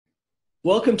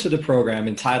Welcome to the program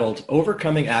entitled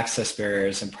Overcoming Access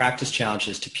Barriers and Practice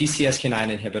Challenges to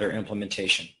PCSK9 Inhibitor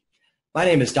Implementation. My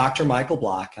name is Dr. Michael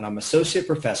Block, and I'm Associate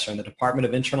Professor in the Department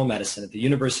of Internal Medicine at the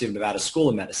University of Nevada School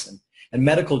of Medicine and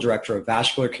Medical Director of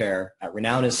Vascular Care at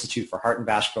Renown Institute for Heart and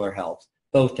Vascular Health,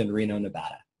 both in Reno,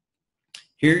 Nevada.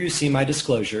 Here you see my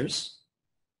disclosures.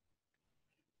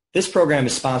 This program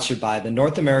is sponsored by the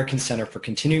North American Center for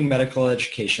Continuing Medical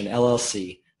Education,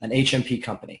 LLC, an HMP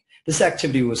company. This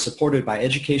activity was supported by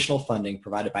educational funding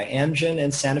provided by Amgen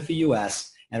and Sanofi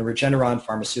US and Regeneron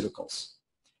Pharmaceuticals.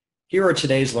 Here are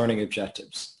today's learning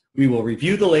objectives. We will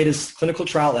review the latest clinical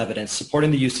trial evidence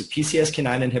supporting the use of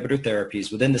PCSK9 inhibitor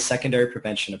therapies within the secondary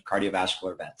prevention of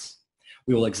cardiovascular events.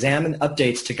 We will examine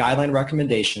updates to guideline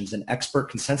recommendations and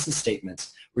expert consensus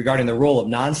statements regarding the role of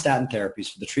non-statin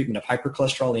therapies for the treatment of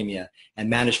hypercholesterolemia and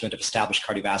management of established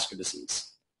cardiovascular disease.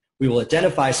 We will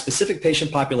identify specific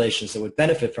patient populations that would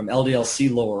benefit from LDL-C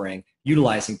lowering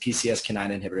utilizing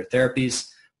PCSK9 inhibitor therapies.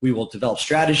 We will develop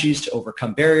strategies to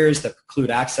overcome barriers that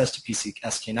preclude access to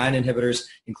PCSK9 inhibitors,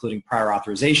 including prior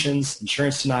authorizations,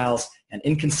 insurance denials, and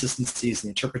inconsistencies in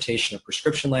the interpretation of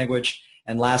prescription language.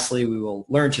 And lastly, we will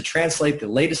learn to translate the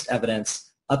latest evidence,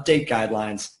 update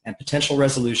guidelines, and potential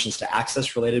resolutions to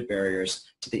access-related barriers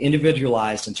to the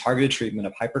individualized and targeted treatment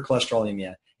of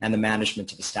hypercholesterolemia and the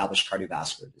management of established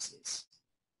cardiovascular disease.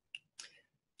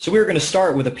 So we're going to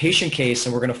start with a patient case,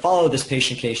 and we're going to follow this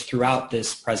patient case throughout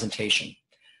this presentation.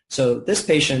 So this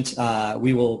patient,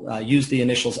 we will use the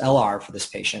initials LR for this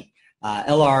patient.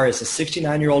 LR is a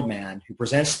 69-year-old man who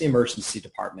presents to the emergency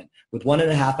department with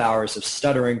 1.5 hours of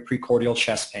stuttering precordial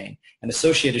chest pain and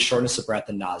associated shortness of breath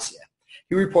and nausea.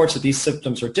 He reports that these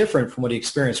symptoms are different from what he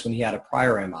experienced when he had a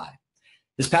prior MI.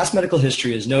 His past medical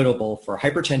history is notable for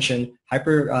hypertension,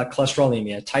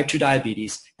 hypercholesterolemia, type 2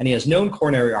 diabetes, and he has known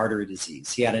coronary artery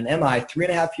disease. He had an MI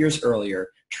 3.5 years earlier,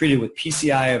 treated with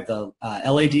PCI of the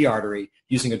LAD artery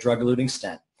using a drug-eluting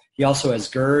stent. He also has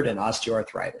GERD and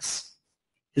osteoarthritis.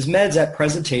 His meds at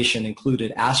presentation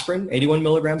included aspirin, 81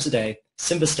 milligrams a day,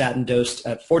 simvastatin dosed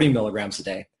at 40 milligrams a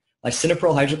day,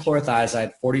 lisinopril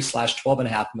hydrochlorothiazide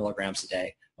 40/12.5 milligrams a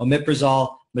day,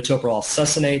 omeprazole, metoprolol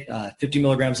succinate 50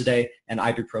 milligrams a day, and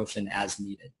ibuprofen as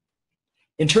needed.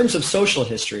 In terms of social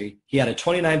history, he had a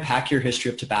 29-pack year history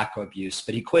of tobacco abuse,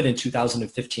 but he quit in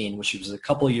 2015, which was a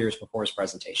couple of years before his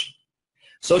presentation.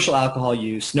 Social alcohol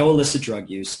use, no illicit drug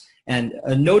use, and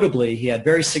notably, he had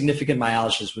very significant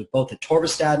myalgias with both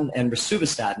atorvastatin and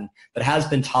rosuvastatin, but has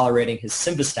been tolerating his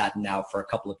simvastatin now for a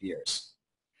couple of years.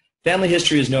 Family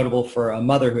history is notable for a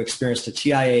mother who experienced a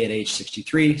TIA at age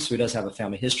 63, so he does have a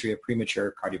family history of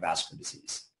premature cardiovascular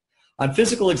disease. On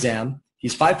physical exam,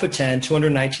 he's 5'10",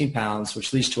 219 pounds,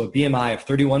 which leads to a BMI of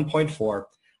 31.4.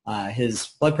 His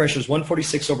blood pressure is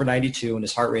 146/92, and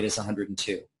his heart rate is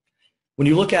 102. When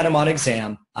you look at him on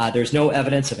exam, there's no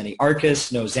evidence of any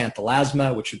ARCUS, no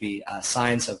xanthelasma, which would be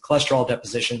signs of cholesterol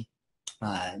deposition,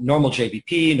 normal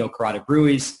JBP, no carotid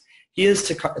bruits. He is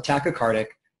tachycardic,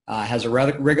 has a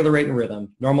regular rate and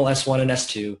rhythm, normal S1 and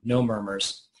S2, no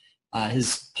murmurs.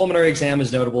 His pulmonary exam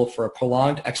is notable for a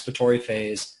prolonged expiratory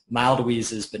phase, mild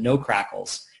wheezes, but no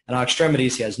crackles. And on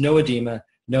extremities, he has no edema,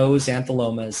 no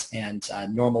xanthelomas, and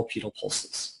normal pedal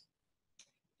pulses.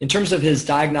 In terms of his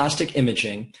diagnostic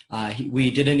imaging, we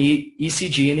did an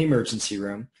ECG in the emergency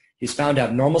room. He's found to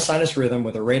have normal sinus rhythm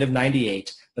with a rate of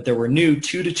 98, but there were new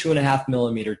 2 to 2.5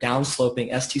 millimeter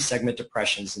downsloping ST segment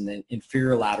depressions in the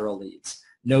inferior lateral leads.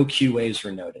 No Q waves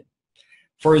were noted.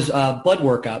 For his blood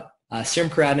workup, serum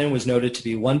creatinine was noted to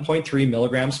be 1.3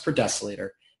 milligrams per deciliter.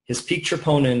 His peak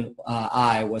troponin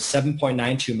I was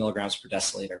 7.92 milligrams per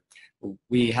deciliter.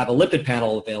 We have a lipid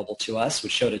panel available to us,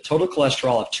 which showed a total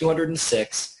cholesterol of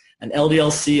 206, an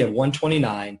LDL-C of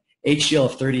 129, HDL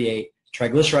of 38,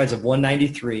 triglycerides of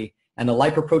 193, and a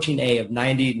lipoprotein A of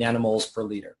 90 nanomoles per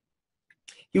liter.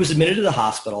 He was admitted to the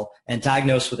hospital and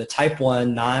diagnosed with a type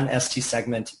 1 non-ST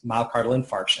segment myocardial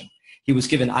infarction. He was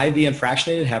given IV and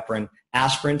fractionated heparin,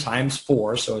 aspirin times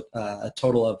 4, so a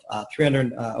total of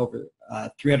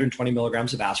 320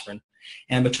 milligrams of aspirin,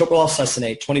 and metoprolol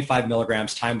succinate 25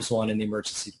 milligrams times 1 in the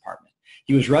emergency department.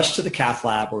 He was rushed to the cath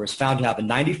lab where he was found to have a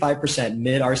 95%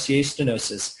 mid-RCA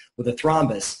stenosis with a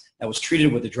thrombus that was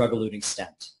treated with a drug-eluting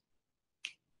stent.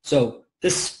 So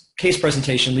this case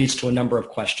presentation leads to a number of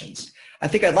questions. I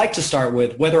think I'd like to start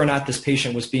with whether or not this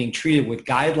patient was being treated with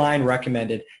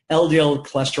guideline-recommended LDL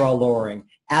cholesterol lowering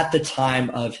at the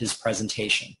time of his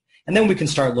presentation. And then we can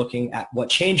start looking at what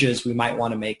changes we might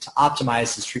want to make to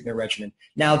optimize his treatment regimen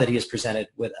now that he is presented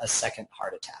with a second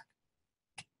heart attack.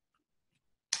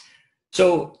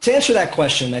 So to answer that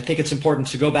question, I think it's important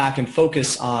to go back and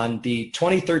focus on the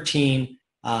 2013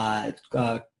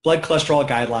 blood cholesterol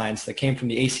guidelines that came from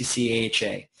the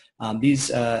ACC-AHA. These,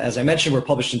 as I mentioned, were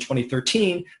published in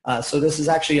 2013, so this is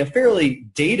actually a fairly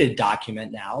dated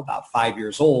document now, about 5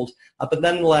 years old, but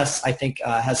nonetheless, I think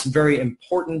has some very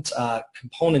important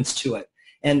components to it.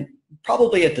 And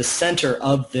probably at the center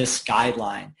of this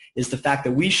guideline is the fact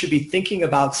that we should be thinking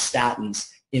about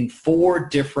statins in 4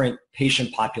 different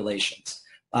patient populations.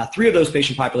 3 of those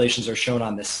patient populations are shown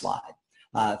on this slide.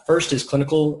 First is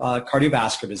clinical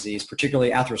cardiovascular disease, particularly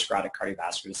atherosclerotic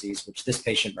cardiovascular disease, which this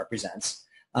patient represents.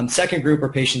 Second group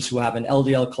are patients who have an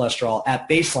LDL cholesterol at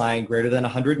baseline greater than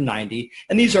 190,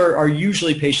 and these are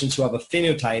usually patients who have a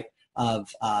phenotype of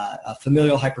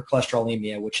familial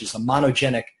hypercholesterolemia, which is a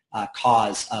monogenic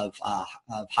cause of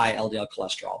high LDL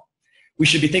cholesterol. We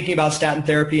should be thinking about statin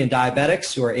therapy in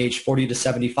diabetics who are aged 40 to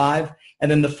 75. And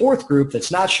then the fourth group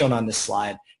that's not shown on this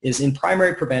slide is in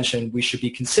primary prevention. We should be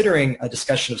considering a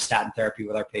discussion of statin therapy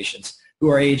with our patients who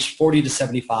are aged 40 to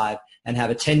 75 and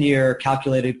have a 10-year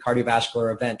calculated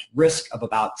cardiovascular event risk of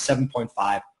about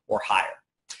 7.5 or higher.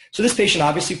 So this patient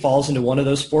obviously falls into one of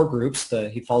those 4 groups.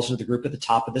 He falls into the group at the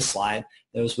top of this slide,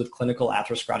 those with clinical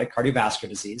atherosclerotic cardiovascular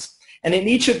disease. And in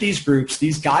each of these groups,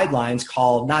 these guidelines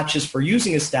call not just for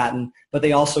using a statin, but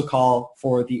they also call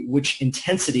for which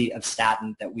intensity of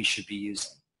statin that we should be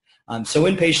using. So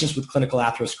in patients with clinical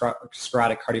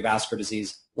atherosclerotic cardiovascular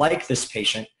disease, like this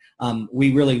patient,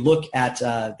 we really look at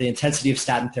the intensity of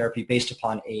statin therapy based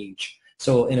upon age.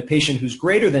 So in a patient who's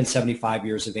greater than 75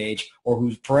 years of age or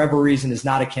who for whatever reason is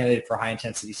not a candidate for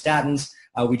high-intensity statins,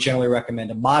 we generally recommend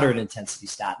a moderate-intensity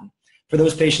statin. For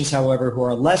those patients, however, who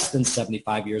are less than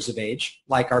 75 years of age,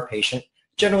 like our patient,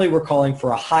 generally we're calling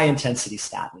for a high-intensity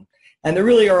statin. And there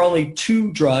really are only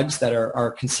 2 drugs that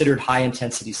are considered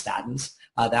high-intensity statins.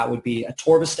 That would be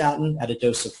atorvastatin at a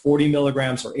dose of 40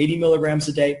 milligrams or 80 milligrams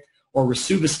a day, or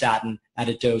rosuvastatin at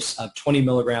a dose of 20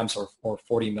 milligrams or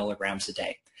 40 milligrams a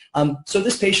day. So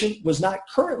this patient was not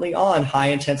currently on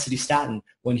high-intensity statin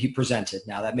when he presented.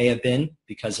 Now, that may have been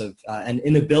because of an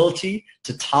inability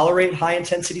to tolerate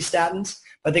high-intensity statins,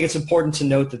 but I think it's important to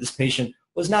note that this patient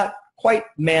was not quite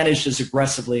managed as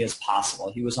aggressively as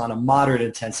possible. He was on a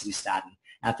moderate-intensity statin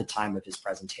at the time of his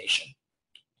presentation.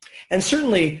 And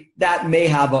certainly, that may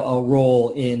have a role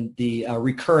in the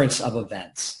recurrence of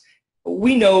events.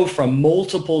 We know from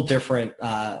multiple different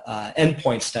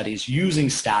endpoint studies using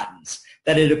statins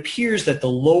that it appears that the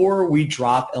lower we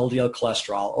drop LDL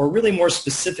cholesterol, or really more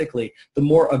specifically, the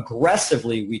more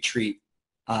aggressively we treat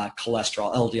LDL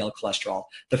cholesterol,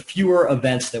 the fewer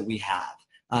events that we have.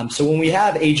 So when we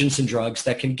have agents and drugs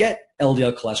that can get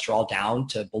LDL cholesterol down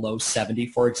to below 70,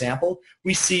 for example,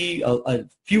 we see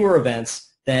fewer events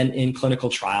than in clinical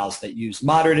trials that use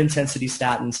moderate intensity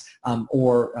statins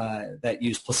or that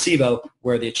use placebo,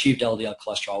 where the achieved LDL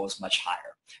cholesterol was much higher.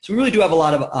 So we really do have a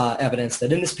lot of evidence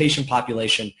that in this patient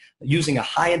population, using a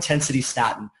high-intensity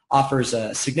statin offers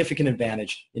a significant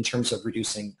advantage in terms of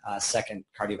reducing second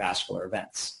cardiovascular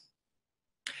events.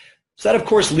 So that, of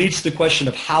course, leads to the question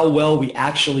of how well we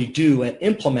actually do at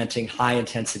implementing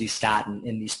high-intensity statin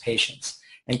in these patients.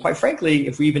 And quite frankly,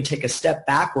 if we even take a step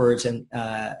backwards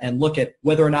and look at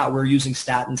whether or not we're using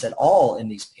statins at all in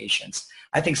these patients,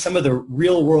 I think some of the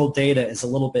real-world data is a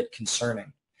little bit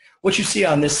concerning. What you see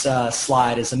on this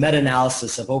slide is a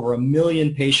meta-analysis of over 1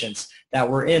 million patients that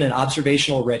were in an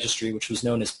observational registry, which was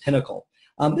known as Pinnacle.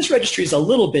 This registry is a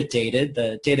little bit dated.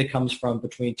 The data comes from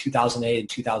between 2008 and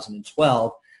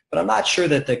 2012, but I'm not sure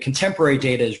that the contemporary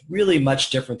data is really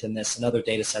much different than this and other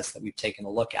data sets that we've taken a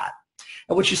look at.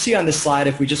 And what you see on this slide,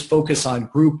 if we just focus on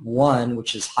group 1,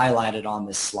 which is highlighted on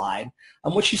this slide,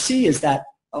 what you see is that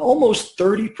almost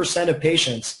 30% of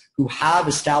patients who have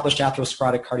established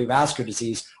atherosclerotic cardiovascular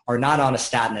disease are not on a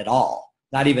statin at all,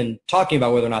 not even talking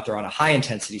about whether or not they're on a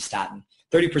high-intensity statin.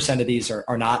 30% of these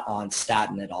are not on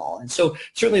statin at all. And so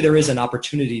certainly there is an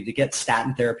opportunity to get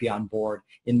statin therapy on board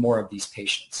in more of these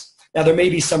patients. Now, there may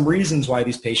be some reasons why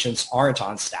these patients aren't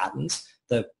on statins.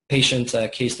 The patient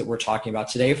case that we're talking about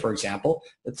today, for example,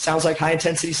 it sounds like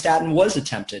high-intensity statin was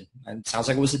attempted, and it sounds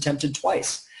like it was attempted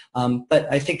twice. But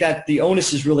I think that the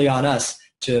onus is really on us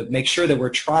to make sure that we're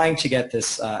trying to get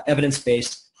this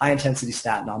evidence-based high-intensity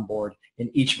statin on board in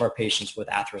each of our patients with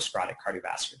atherosclerotic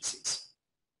cardiovascular disease.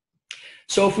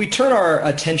 So if we turn our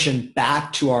attention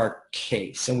back to our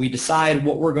case and we decide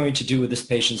what we're going to do with this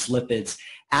patient's lipids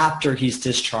after he's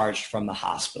discharged from the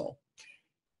hospital,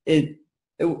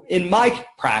 in my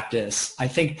practice, I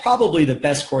think probably the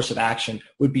best course of action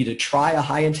would be to try a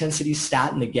high-intensity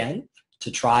statin again,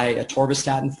 to try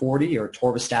atorvastatin 40 or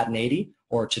atorvastatin 80,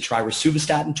 or to try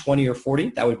rosuvastatin 20 or 40.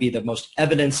 That would be the most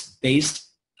evidence-based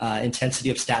intensity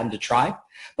of statin to try.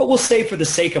 But we'll say for the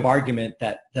sake of argument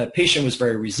that the patient was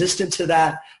very resistant to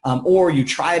that, or you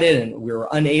tried it and we were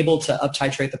unable to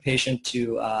up-titrate the patient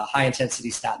to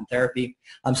high-intensity statin therapy.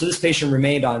 So this patient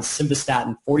remained on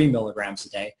simvastatin 40 milligrams a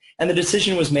day, and the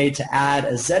decision was made to add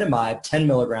ezetimibe 10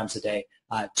 milligrams a day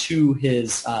to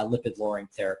his lipid-lowering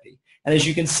therapy. And as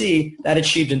you can see, that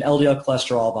achieved an LDL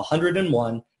cholesterol of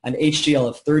 101, an HDL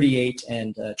of 38,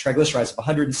 and triglycerides of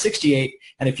 168.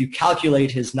 And if you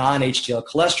calculate his non-HDL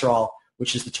cholesterol,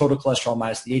 which is the total cholesterol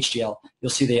minus the HDL, you'll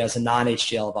see that he has a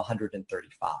non-HDL of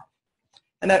 135.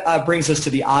 And that brings us to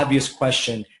the obvious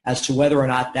question as to whether or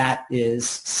not that is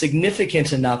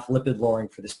significant enough lipid lowering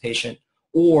for this patient,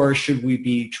 or should we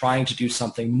be trying to do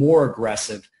something more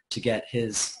aggressive to get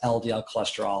his LDL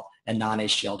cholesterol and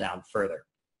non-HDL down further.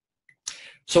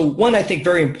 So one, I think,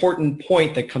 very important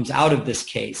point that comes out of this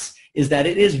case is that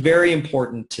it is very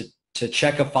important to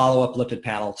check a follow-up lipid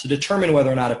panel to determine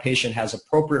whether or not a patient has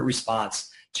appropriate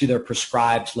response to their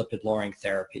prescribed lipid-lowering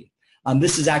therapy.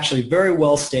 This is actually very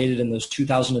well stated in those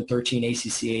 2013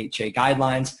 ACC/AHA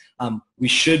guidelines. We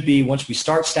should be, once we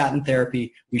start statin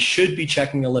therapy, we should be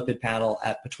checking the lipid panel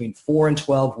at between 4 and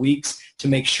 12 weeks to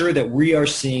make sure that we are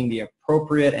seeing the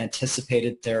appropriate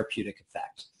anticipated therapeutic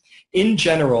effect. In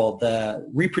general, the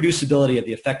reproducibility of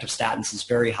the effect of statins is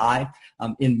very high.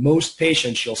 In most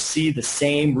patients, you'll see the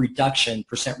same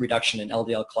percent reduction in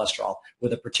LDL cholesterol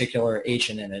with a particular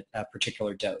agent in a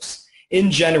particular dose. In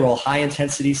general,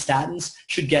 high-intensity statins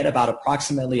should get about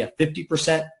approximately a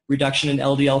 50% reduction in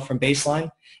LDL from baseline,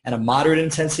 and a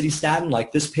moderate-intensity statin,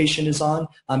 like this patient is on,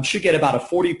 should get about a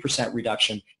 40%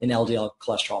 reduction in LDL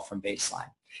cholesterol from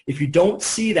baseline. If you don't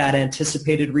see that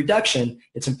anticipated reduction,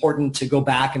 it's important to go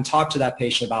back and talk to that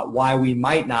patient about why we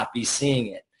might not be seeing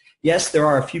it. Yes, there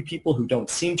are a few people who don't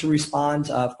seem to respond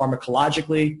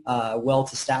pharmacologically well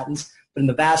to statins, but in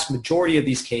the vast majority of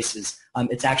these cases,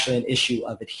 it's actually an issue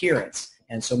of adherence.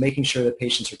 And so making sure that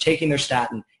patients are taking their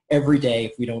statin every day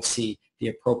if we don't see the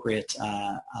appropriate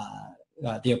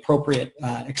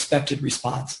expected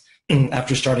response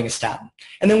after starting a statin.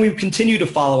 And then we continue to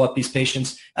follow up these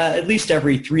patients at least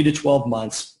every 3 to 12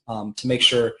 months to make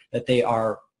sure that they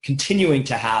are continuing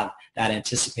to have that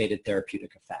anticipated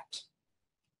therapeutic effect.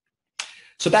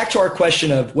 So back to our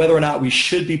question of whether or not we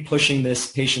should be pushing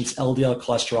this patient's LDL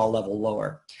cholesterol level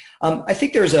lower. I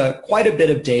think there's quite a bit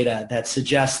of data that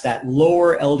suggests that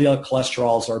lower LDL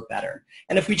cholesterols are better.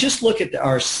 And if we just look at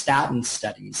our statin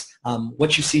studies,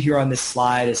 what you see here on this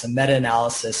slide is a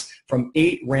meta-analysis from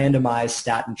 8 randomized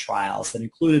statin trials that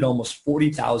included almost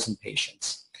 40,000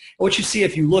 patients. And what you see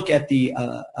if you look at the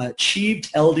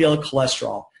achieved LDL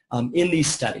cholesterol in these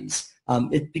studies,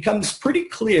 it becomes pretty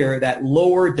clear that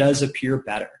lower does appear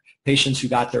better. Patients who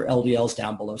got their LDLs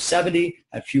down below 70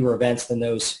 had fewer events than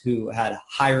those who had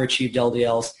higher achieved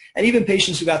LDLs, and even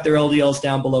patients who got their LDLs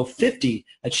down below 50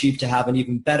 achieved to have an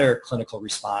even better clinical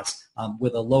response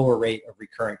with a lower rate of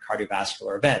recurrent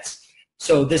cardiovascular events.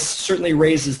 So this certainly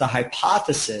raises the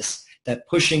hypothesis that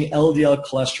pushing LDL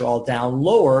cholesterol down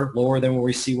lower than what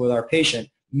we see with our patient,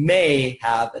 may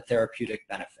have a therapeutic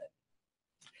benefit.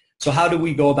 So how do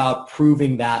we go about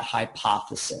proving that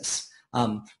hypothesis?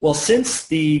 Well, since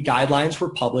the guidelines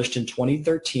were published in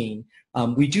 2013,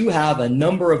 we do have a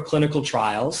number of clinical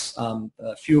trials,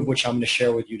 a few of which I'm going to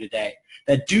share with you today,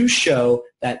 that do show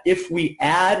that if we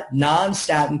add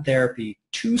non-statin therapy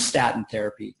to statin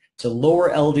therapy to lower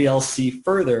LDL-C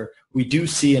further, we do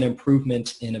see an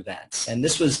improvement in events. And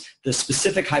this was the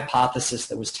specific hypothesis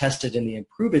that was tested in the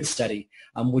IMPROVE-IT study,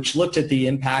 which looked at the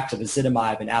impact of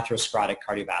ezetimibe in atherosclerotic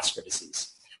cardiovascular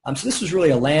disease. So this was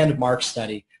really a landmark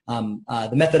study.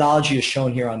 The methodology is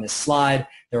shown here on this slide.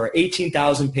 There were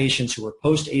 18,000 patients who were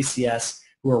post-ACS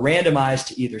who were randomized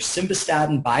to either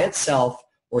simvastatin by itself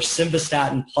or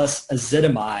simvastatin plus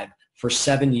ezetimibe for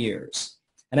 7 years.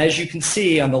 And as you can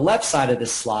see on the left side of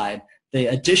this slide, the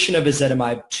addition of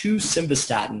ezetimibe to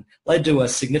simvastatin led to a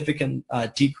significant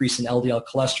decrease in LDL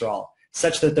cholesterol,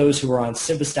 such that those who were on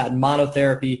simvastatin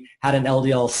monotherapy had an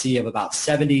LDL-C of about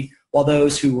 70, while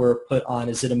those who were put on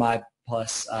ezetimibe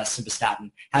plus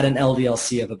simvastatin had an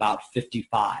LDL-C of about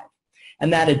 55.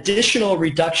 And that additional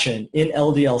reduction in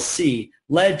LDL-C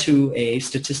led to a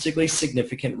statistically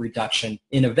significant reduction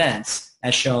in events,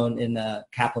 as shown in the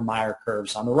Kaplan-Meier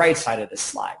curves on the right side of this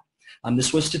slide.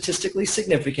 This was statistically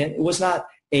significant. It was not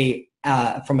in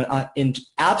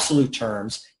absolute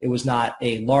terms, it was not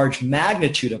a large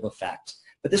magnitude of effect.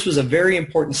 But this was a very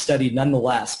important study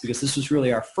nonetheless, because this was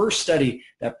really our first study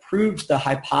that proved the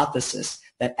hypothesis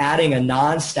that adding a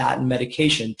non-statin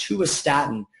medication to a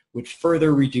statin would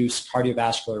further reduce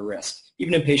cardiovascular risk,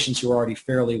 even in patients who are already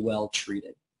fairly well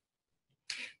treated.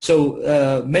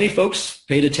 So many folks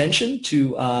paid attention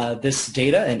to this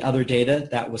data and other data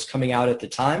that was coming out at the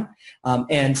time.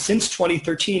 And since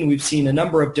 2013, we've seen a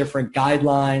number of different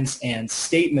guidelines and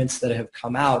statements that have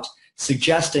come out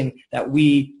suggesting that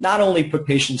we not only put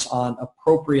patients on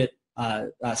appropriate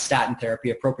statin therapy,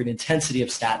 appropriate intensity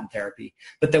of statin therapy,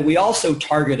 but that we also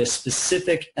target a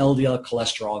specific LDL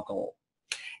cholesterol goal.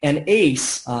 And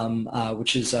ACE,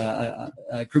 which is a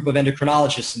group of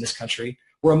endocrinologists in this country,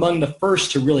 were among the first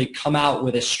to really come out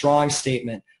with a strong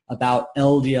statement about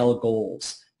LDL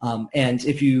goals. And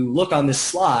if you look on this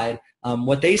slide,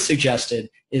 what they suggested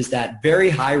is that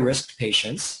very high-risk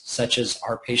patients, such as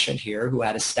our patient here who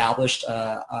had established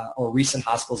or recent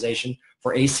hospitalization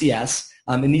for ACS,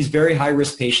 in these very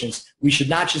high-risk patients, we should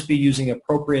not just be using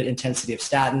appropriate intensity of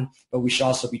statin, but we should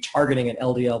also be targeting an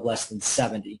LDL of less than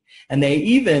 70. And they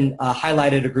even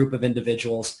highlighted a group of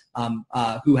individuals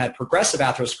who had progressive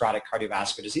atherosclerotic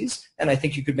cardiovascular disease, and I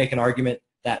think you could make an argument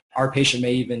that our patient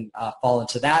may even fall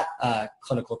into that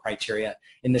clinical criteria.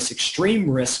 In this extreme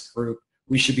risk group,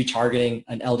 we should be targeting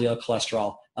an LDL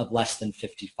cholesterol of less than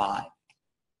 55.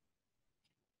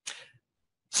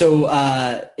 So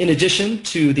in addition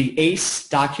to the ACE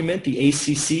document, the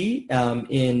ACC,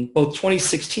 in both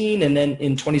 2016 and then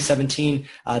in 2017,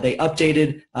 they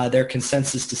updated their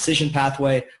consensus decision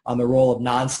pathway on the role of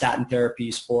non-statin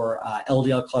therapies for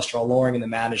LDL cholesterol lowering in the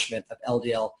management of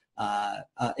LDL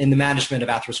in the management of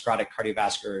atherosclerotic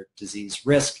cardiovascular disease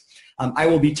risk. I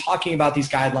will be talking about these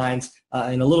guidelines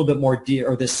in a little bit more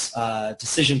this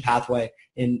decision pathway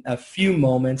in a few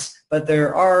moments, but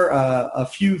there are a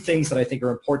few things that I think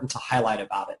are important to highlight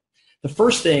about it. The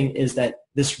first thing is that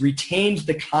this retained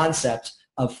the concept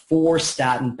of 4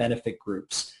 statin benefit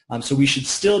groups. So we should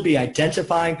still be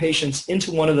identifying patients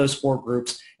into one of those 4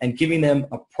 groups and giving them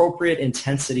appropriate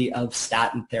intensity of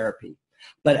statin therapy.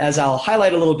 But as I'll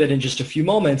highlight a little bit in just a few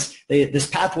moments, this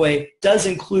pathway does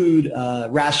include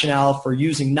rationale for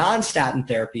using non-statin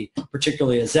therapy,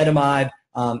 particularly ezetimibe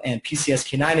and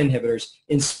PCSK9 inhibitors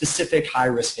in specific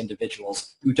high-risk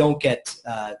individuals who don't get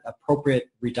appropriate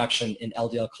reduction in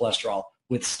LDL cholesterol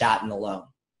with statin alone.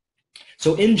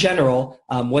 So in general,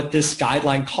 what this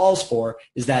guideline calls for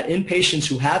is that in patients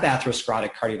who have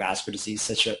atherosclerotic cardiovascular disease,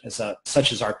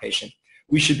 such as our patient,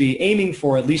 we should be aiming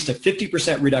for at least a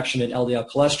 50% reduction in LDL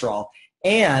cholesterol,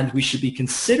 and we should be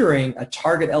considering a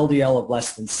target LDL of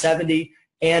less than 70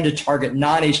 and a target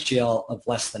non-HDL of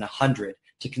less than 100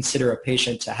 to consider a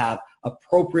patient to have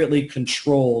appropriately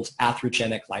controlled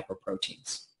atherogenic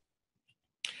lipoproteins.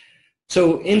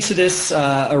 So into this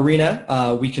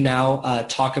arena, we can now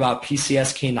talk about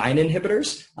PCSK9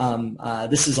 inhibitors.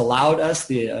 This has allowed us,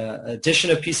 the addition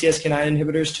of PCSK9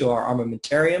 inhibitors to our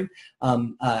armamentarium,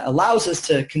 allows us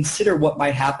to consider what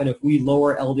might happen if we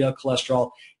lower LDL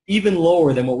cholesterol even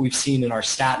lower than what we've seen in our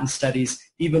statin studies,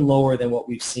 even lower than what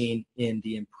we've seen in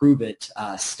the Improve It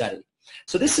study.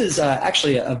 So this is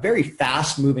actually a very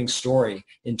fast-moving story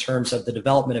in terms of the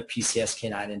development of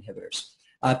PCSK9 inhibitors.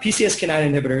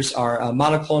 PCSK9 inhibitors are a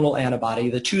monoclonal antibody.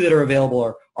 The 2 that are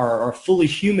available are fully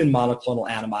human monoclonal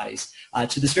antibodies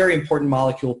to this very important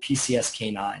molecule,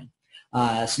 PCSK9.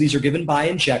 So these are given by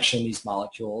injection, these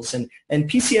molecules, and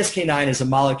PCSK9 is a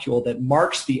molecule that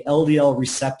marks the LDL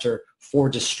receptor for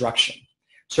destruction.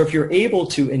 So if you're able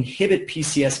to inhibit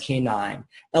PCSK9,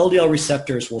 LDL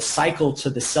receptors will cycle to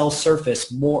the cell surface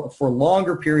for a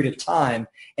longer period of time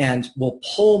and will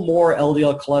pull more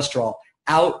LDL cholesterol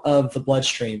out of the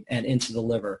bloodstream and into the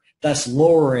liver, thus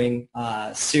lowering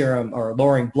serum or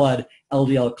lowering blood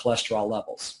LDL cholesterol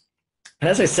levels. And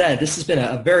as I said, this has been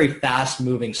a very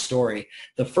fast-moving story.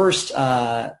 The first studies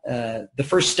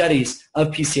of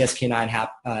PCSK9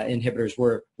 inhibitors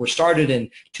were started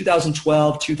in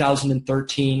 2012,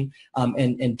 2013,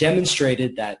 and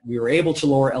demonstrated that we were able to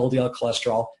lower LDL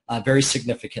cholesterol very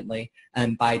significantly.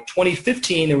 And by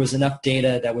 2015, there was enough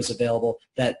data that was available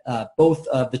that both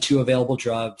of the 2 available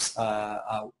drugs,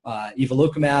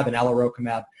 evolocumab and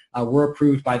alirocumab, were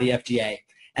approved by the FDA.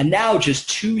 And now, just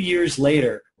 2 years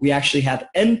later, we actually have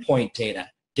endpoint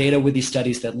data with these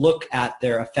studies that look at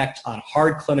their effect on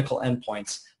hard clinical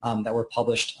endpoints that were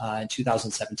published in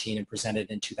 2017 and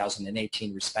presented in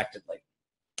 2018, respectively.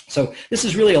 So this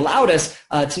has really allowed us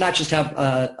to not just have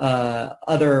other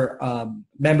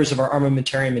members of our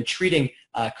armamentarium in treating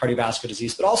cardiovascular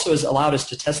disease, but also has allowed us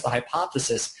to test the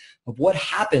hypothesis of what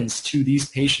happens to these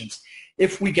patients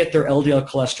if we get their LDL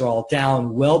cholesterol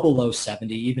down well below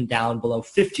 70, even down below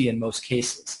 50 in most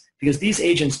cases, because these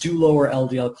agents do lower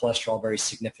LDL cholesterol very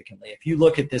significantly. If you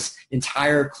look at this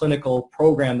entire clinical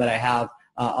program that I have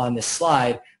on this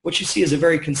slide, what you see is a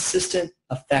very consistent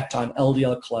effect on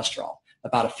LDL cholesterol.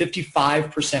 about a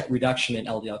 55% reduction in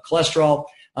LDL cholesterol.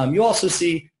 You also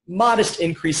see modest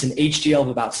increase in HDL of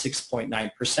about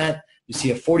 6.9%. You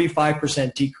see a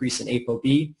 45% decrease in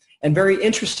ApoB. And very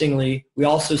interestingly, we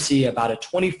also see about a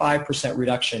 25%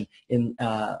 reduction in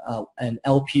an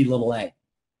Lp(a).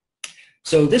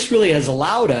 So this really has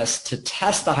allowed us to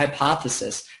test the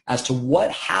hypothesis as to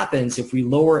what happens if we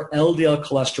lower LDL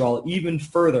cholesterol even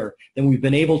further than we've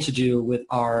been able to do with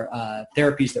our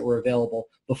therapies that were available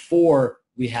before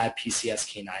we had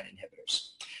PCSK9 inhibitors.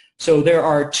 So there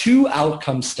are 2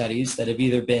 outcome studies that have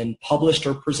either been published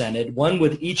or presented, one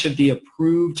with each of the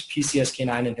approved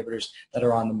PCSK9 inhibitors that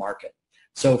are on the market.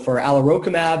 So for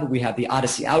alirocumab, we have the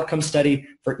Odyssey outcome study.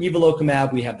 For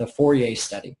evolocumab, we have the Fourier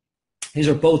study. These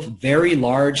are both very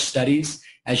large studies.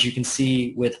 As you can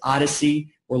see with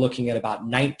Odyssey, we're looking at about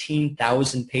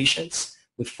 19,000 patients.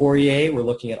 With Fourier, we're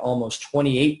looking at almost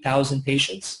 28,000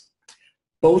 patients.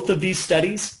 Both of these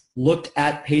studies looked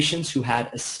at patients who had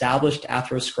established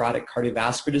atherosclerotic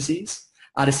cardiovascular disease.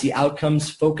 Odyssey outcomes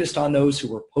focused on those who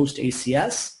were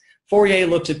post-ACS. Fourier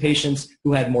looked at patients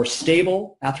who had more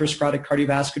stable atherosclerotic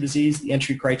cardiovascular disease. The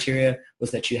entry criteria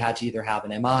was that you had to either have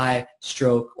an MI,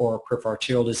 stroke, or peripheral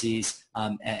arterial disease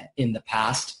in the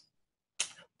past.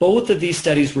 Both of these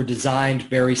studies were designed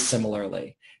very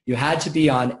similarly. You had to be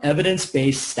on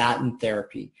evidence-based statin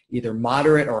therapy, either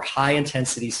moderate or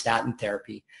high-intensity statin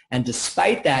therapy. And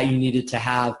despite that, you needed to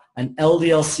have an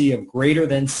LDL-C of greater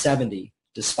than 70,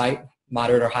 despite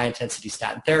moderate or high-intensity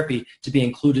statin therapy, to be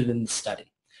included in the study.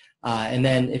 And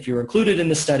then if you were included in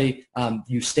the study,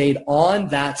 you stayed on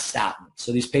that statin.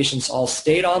 So these patients all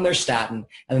stayed on their statin,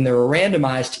 and then they were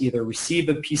randomized to either receive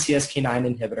a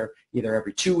PCSK9 inhibitor either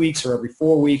every 2 weeks or every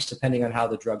 4 weeks, depending on how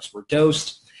the drugs were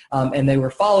dosed. And they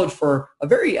were followed for a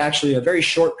very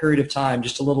short period of time,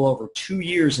 just a little over 2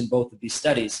 years in both of these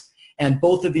studies. And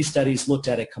both of these studies looked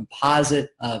at a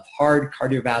composite of hard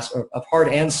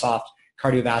and soft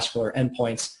cardiovascular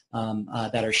endpoints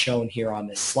that are shown here on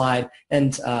this slide.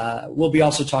 And we'll be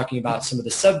also talking about some of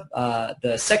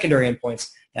the secondary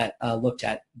endpoints that looked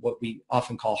at what we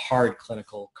often call hard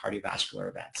clinical cardiovascular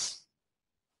events.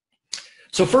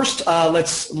 So first,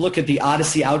 let's look at the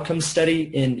Odyssey outcomes study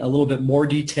in a little bit more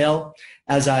detail.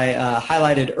 As I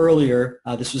highlighted earlier,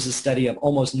 this was a study of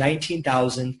almost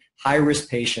 19,000 high-risk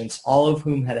patients, all of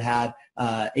whom had had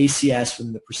ACS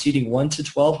from the preceding 1 to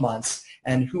 12 months,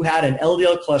 and who had an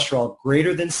LDL cholesterol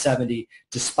greater than 70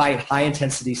 despite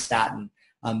high-intensity statin.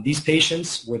 These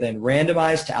patients were then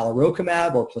randomized to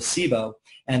alirocumab or placebo,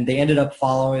 and they ended up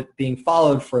being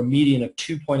followed for a median of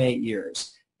 2.8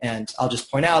 years. And I'll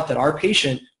just point out that our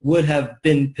patient would have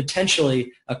been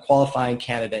potentially a qualifying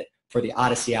candidate for the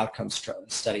Odyssey outcomes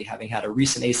study, having had a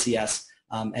recent ACS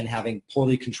and having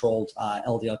poorly controlled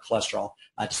LDL cholesterol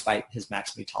despite his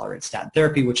maximally tolerated statin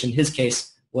therapy, which in his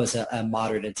case was a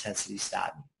moderate intensity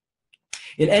statin.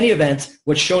 In any event,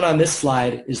 what's shown on this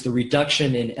slide is the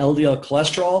reduction in LDL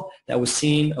cholesterol that was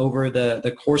seen over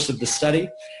the course of the study.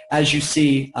 As you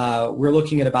see, we're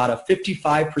looking at about a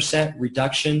 55%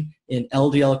 reduction in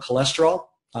LDL cholesterol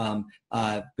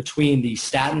between the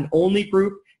statin-only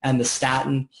group and the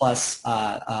statin plus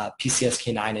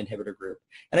PCSK9 inhibitor group.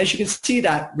 And as you can see,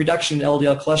 that reduction in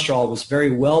LDL cholesterol was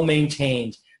very well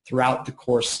maintained throughout the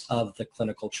course of the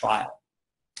clinical trial.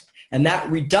 And that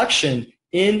reduction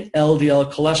in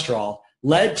LDL cholesterol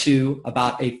led to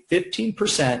about a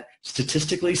 15%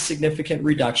 statistically significant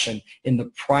reduction in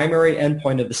the primary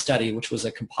endpoint of the study, which was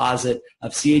a composite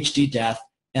of CHD death,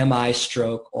 MI,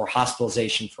 stroke, or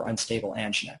hospitalization for unstable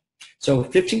angina. So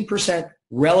 15%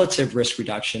 relative risk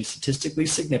reduction, statistically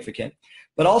significant,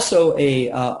 but also a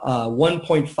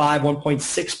 1.5,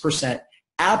 1.6%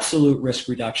 absolute risk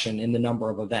reduction in the number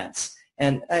of events.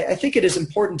 And I think it is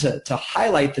important to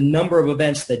highlight the number of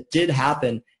events that did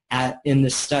happen in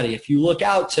this study. If you look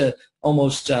out to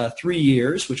almost 3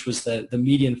 years, which was the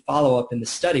median follow-up in the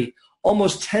study,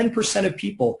 almost 10% of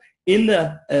people in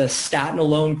the statin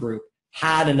alone group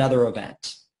had another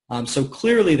event. So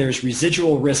clearly there's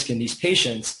residual risk in these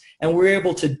patients, and we're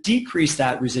able to decrease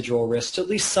that residual risk to at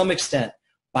least some extent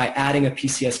by adding a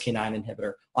PCSK9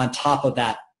 inhibitor on top of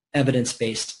that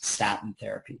evidence-based statin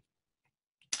therapy.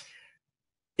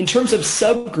 In terms of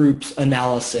subgroups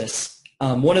analysis,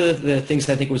 one of the things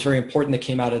I think was very important that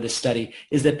came out of this study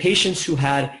is that patients who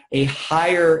had a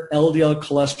higher LDL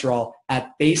cholesterol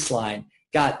at baseline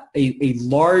got a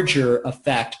larger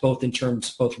effect, both in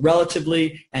terms, both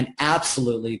relatively and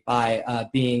absolutely, by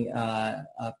being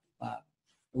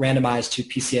randomized to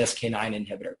PCSK9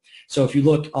 inhibitor. So if you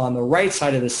look on the right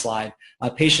side of this slide,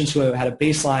 patients who had a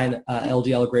baseline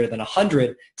LDL greater than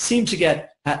 100 seem to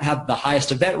have the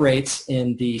highest event rates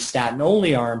in the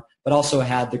statin-only arm, but also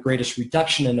had the greatest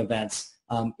reduction in events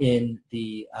in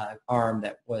the arm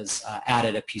that was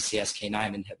added a PCSK9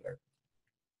 inhibitor.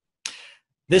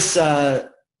 This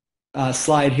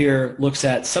slide here looks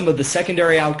at some of the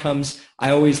secondary outcomes.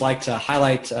 I always like to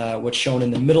highlight what's shown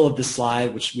in the middle of this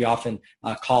slide, which we often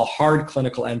call hard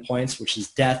clinical endpoints, which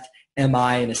is death,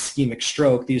 MI, and ischemic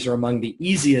stroke. These are among the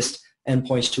easiest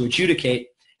endpoints to adjudicate.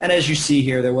 And as you see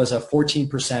here, there was a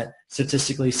 14%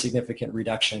 statistically significant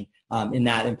reduction in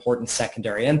that important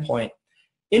secondary endpoint.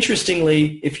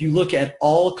 Interestingly, if you look at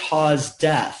all-cause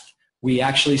death, we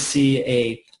actually see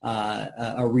a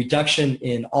reduction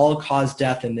in all-cause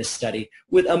death in this study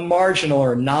with a marginal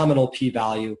or nominal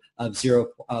p-value of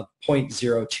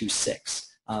 0.026.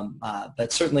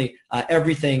 But certainly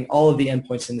everything, all of the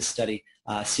endpoints in this study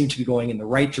seem to be going in the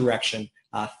right direction,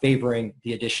 favoring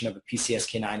the addition of a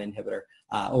PCSK9 inhibitor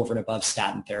over and above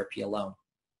statin therapy alone.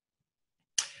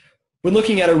 When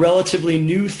looking at a relatively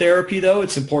new therapy, though,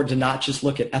 it's important to not just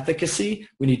look at efficacy.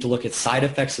 We need to look at side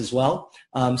effects as well.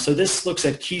 So this looks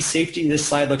at key safety. This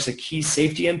slide looks at key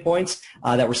safety endpoints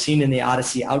that were seen in the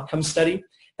Odyssey outcome study.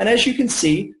 And as you can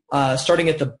see, starting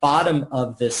at the bottom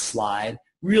of this slide,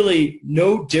 really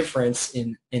no difference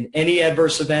in any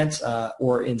adverse event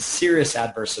or in serious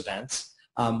adverse events.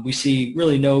 We see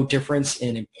really no difference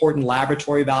in important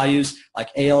laboratory values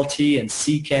like ALT and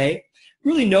CK.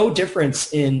 Really no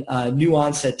difference in new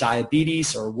onset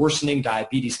diabetes or worsening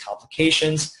diabetes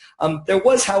complications. There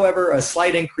was, however, a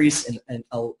slight increase in an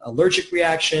allergic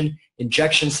reaction,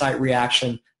 injection site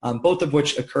reaction, both of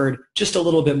which occurred just a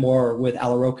little bit more with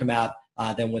alirocumab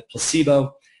than with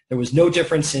placebo. There was no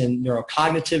difference in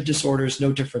neurocognitive disorders,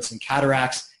 no difference in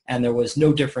cataracts, and there was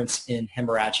no difference in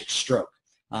hemorrhagic stroke.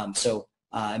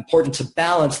 Important to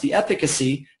balance the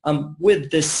efficacy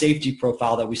with this safety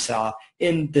profile that we saw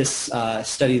in this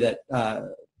study that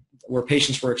where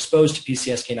patients were exposed to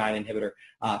PCSK9 inhibitor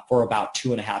for about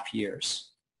 2.5 years.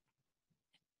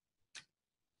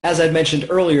 As I mentioned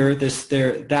earlier,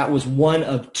 that was one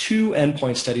of 2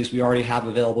 endpoint studies we already have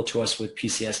available to us with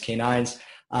PCSK9s.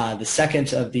 The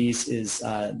second of these is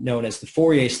known as the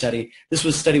Fourier study. This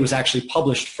study was actually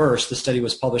published first. The study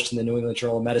was published in the New England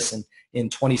Journal of Medicine in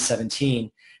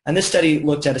 2017. And this study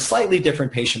looked at a slightly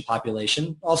different patient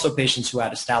population, also patients who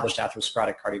had established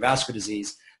atherosclerotic cardiovascular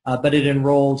disease, but it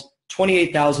enrolled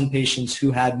 28,000 patients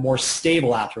who had more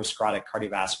stable atherosclerotic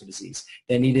cardiovascular disease.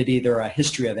 They needed either a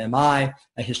history of MI,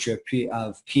 a history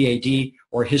of PAD,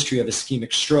 or a history of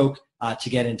ischemic stroke to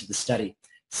get into the study.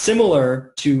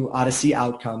 Similar to Odyssey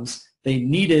outcomes, they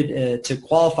needed to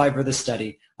qualify for the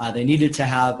study, they needed to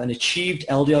have an achieved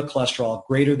LDL cholesterol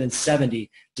greater than 70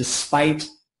 despite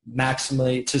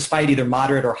either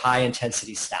moderate or high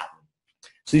intensity statin.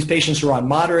 So these patients who were on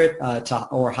moderate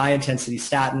or high intensity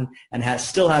statin and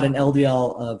still had an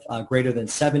LDL of greater than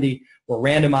 70 were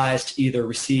randomized to either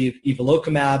receive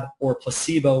evolocumab or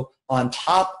placebo on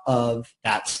top of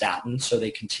that statin, so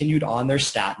they continued on their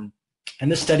statin.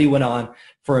 And this study went on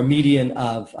for a median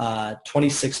of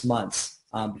 26 months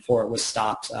before it was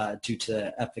stopped due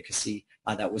to efficacy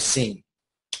that was seen.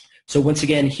 So once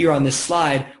again, here on this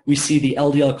slide, we see the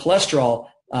LDL cholesterol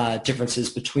differences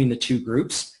between the 2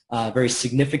 groups. Very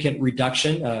significant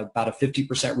reduction, about a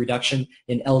 50% reduction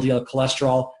in LDL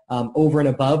cholesterol over and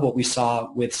above what we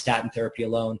saw with statin therapy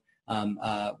alone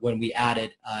when we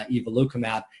added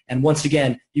evolocumab. And once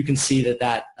again, you can see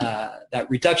that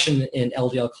reduction in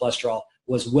LDL cholesterol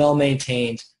was well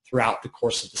maintained throughout the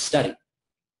course of the study.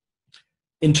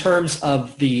 In terms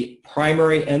of the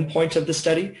primary endpoint of the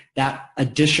study, that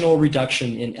additional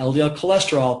reduction in LDL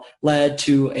cholesterol led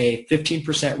to a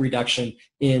 15% reduction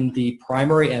in the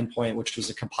primary endpoint, which was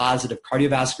a composite of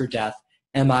cardiovascular death,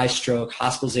 MI, stroke,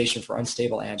 hospitalization for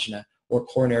unstable angina, or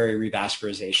coronary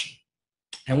revascularization.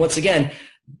 And once again,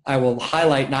 I will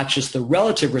highlight not just the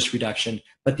relative risk reduction,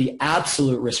 but the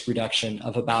absolute risk reduction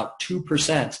of about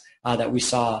 2% that we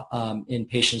saw in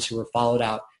patients who were followed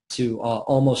out to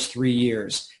almost 3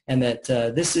 years, and that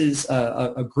this is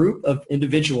a group of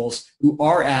individuals who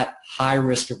are at high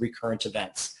risk of recurrent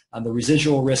events. The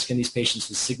residual risk in these patients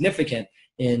was significant.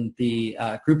 In the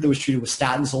group that was treated with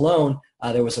statins alone,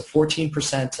 there was a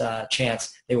 14%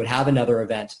 chance they would have another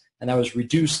event, and that was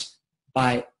reduced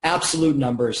by absolute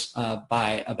numbers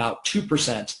by about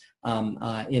 2%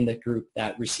 in the group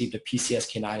that received a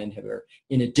PCSK9 inhibitor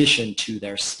in addition to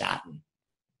their statin.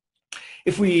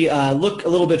 If we look a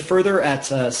little bit further at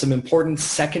some important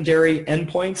secondary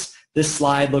endpoints, this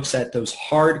slide looks at those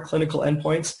hard clinical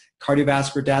endpoints,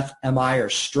 cardiovascular death, MI, or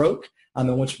stroke.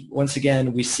 And once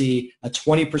again, we see a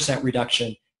 20%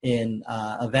 reduction in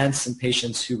events in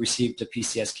patients who received a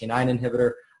PCSK9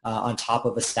 inhibitor on top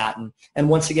of a statin. And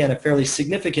once again, a fairly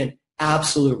significant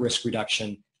absolute risk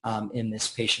reduction in this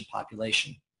patient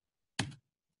population.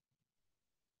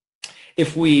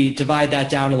 If we divide that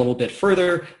down a little bit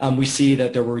further, we see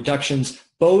that there were reductions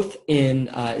both in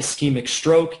ischemic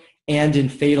stroke and in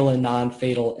fatal and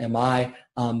non-fatal MI,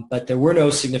 but there were no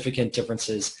significant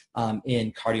differences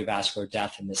in cardiovascular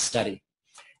death in this study.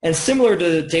 And similar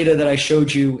to the data that I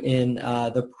showed you in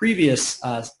the previous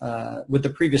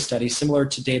study, similar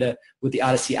to data with the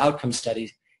Odyssey outcome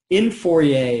study, in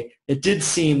Fourier, it did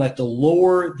seem like the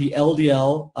lower the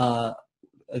LDL,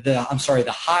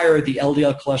 the higher the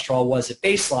LDL cholesterol was at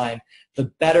baseline, the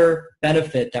better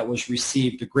benefit that was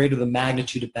received, the greater the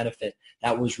magnitude of benefit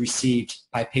that was received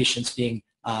by patients being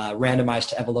randomized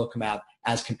to evolocumab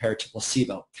as compared to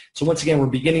placebo. So once again, we're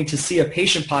beginning to see a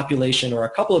patient population or a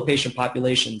couple of patient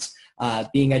populations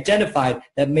being identified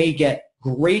that may get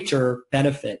greater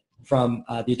benefit from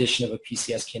the addition of a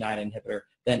PCSK9 inhibitor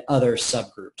than other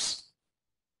subgroups.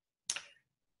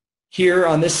 Here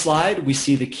on this slide, we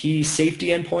see the key safety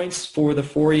endpoints for the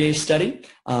Fourier study.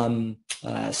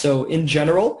 So in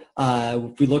general,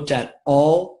 if we looked at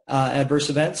all adverse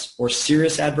events or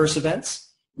serious adverse events,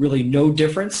 really no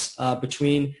difference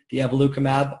between the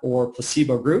evolocumab or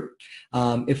placebo group.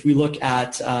 If we look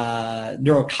at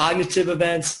neurocognitive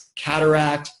events,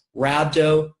 cataract,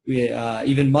 rhabdo,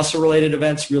 even muscle-related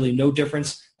events, really no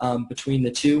difference between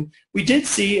the two. We did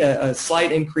see a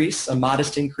slight increase, a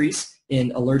modest increase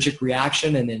in allergic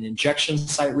reaction and in injection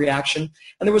site reaction.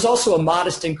 And there was also a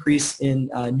modest increase in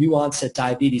new onset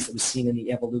diabetes that was seen in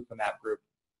the evolocumab group.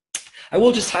 I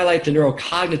will just highlight the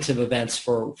neurocognitive events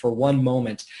for one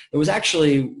moment. It was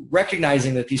actually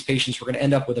recognizing that these patients were going to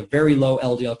end up with a very low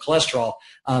LDL cholesterol.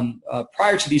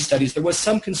 Prior to these studies, there was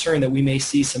some concern that we may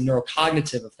see some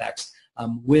neurocognitive effects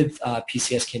with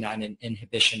PCSK9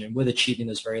 inhibition and with achieving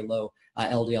those very low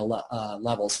LDL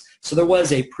levels. So there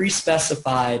was a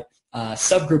pre-specified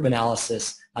subgroup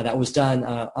analysis that was done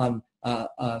on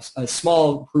a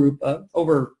small group of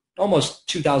over almost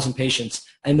 2,000 patients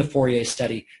in the Fourier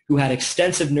study who had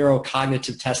extensive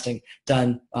neurocognitive testing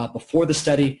done before the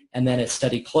study and then at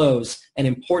study close. And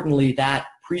importantly, that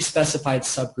pre-specified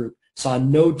subgroup saw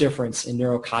no difference in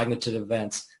neurocognitive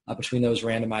events between those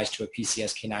randomized to a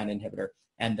PCSK9 inhibitor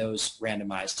and those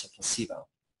randomized to placebo.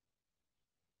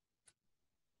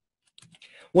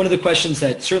 One of the questions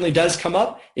that certainly does come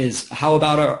up is how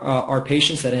about our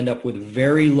patients that end up with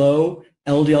very low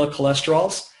LDL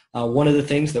cholesterols? One of the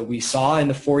things that we saw in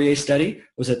the Fourier study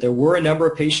was that there were a number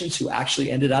of patients who actually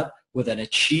ended up with an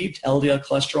achieved LDL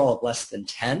cholesterol of less than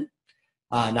 10.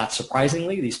 Not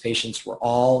surprisingly, these patients were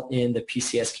all in the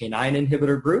PCSK9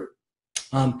 inhibitor group.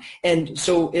 And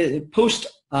so post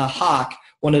hoc,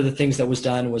 one of the things that was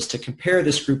done was to compare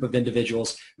this group of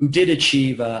individuals who did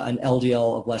achieve an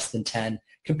LDL of less than 10,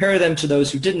 compare them to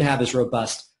those who didn't have as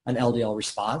robust an LDL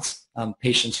response,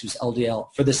 patients whose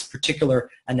LDL, for this particular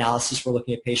analysis, we're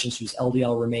looking at patients whose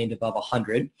LDL remained above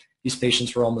 100. These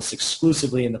patients were almost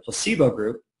exclusively in the placebo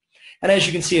group. And as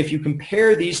you can see, if you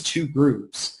compare these two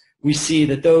groups, we see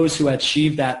that those who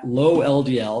achieved that low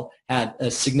LDL had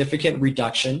a significant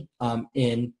reduction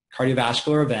in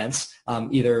cardiovascular events,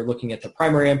 either looking at the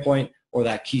primary endpoint or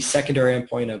that key secondary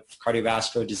endpoint of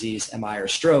cardiovascular disease, MI, or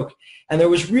stroke. And there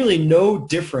was really no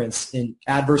difference in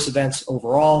adverse events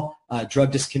overall,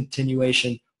 drug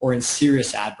discontinuation, or in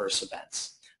serious adverse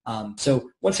events. So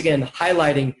once again,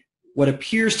 highlighting what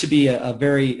appears to be a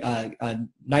very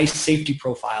nice safety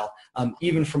profile,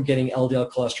 even from getting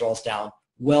LDL cholesterols down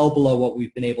well below what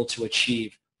we've been able to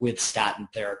achieve with statin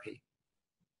therapy.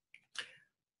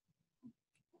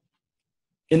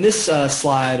 In this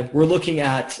slide, we're looking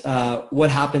at what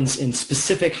happens in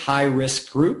specific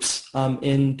high-risk groups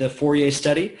in the Fourier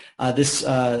study. This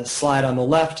slide on the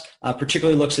left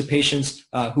particularly looks at patients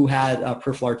who had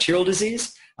peripheral arterial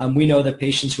disease. We know that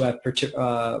patients who have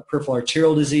peripheral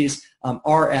arterial disease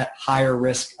are at higher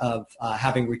risk of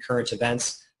having recurrent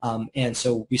events. And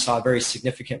so we saw a very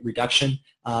significant reduction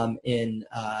in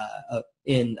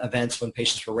events when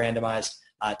patients were randomized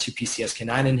to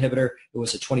PCSK9 inhibitor. It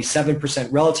was a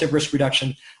 27% relative risk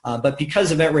reduction, but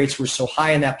because event rates were so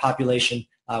high in that population,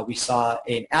 we saw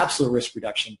an absolute risk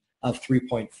reduction of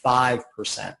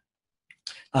 3.5%.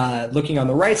 Looking on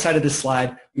the right side of this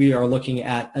slide, we are looking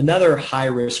at another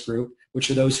high-risk group, which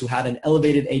are those who had an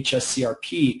elevated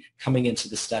hs-CRP coming into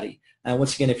the study. And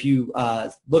once again, if you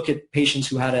look at patients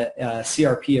who had a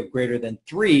CRP of greater than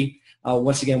 3,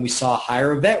 once again, we saw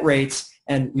higher event rates,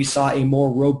 and we saw a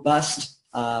more robust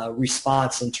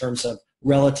response in terms of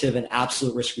relative and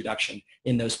absolute risk reduction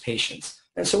in those patients.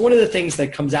 And so one of the things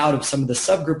that comes out of some of the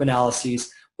subgroup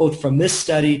analyses both from this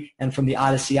study and from the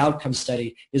Odyssey outcome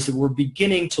study, is that we're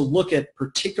beginning to look at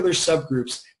particular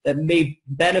subgroups that may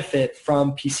benefit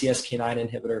from PCSK9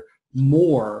 inhibitor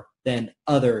more than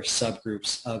other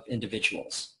subgroups of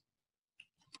individuals.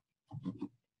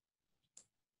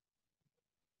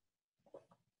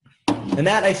 And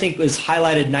that, I think, was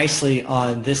highlighted nicely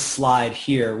on this slide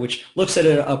here, which looks at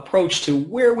an approach to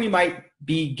where we might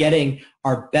be getting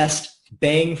our best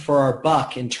bang for our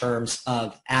buck in terms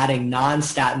of adding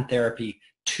non-statin therapy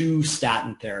to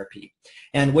statin therapy.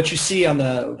 And what you see on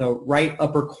the right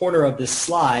upper corner of this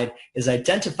slide is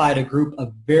identified a group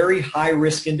of very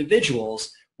high-risk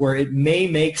individuals where it may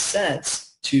make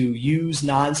sense to use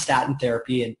non-statin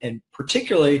therapy, and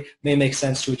particularly may make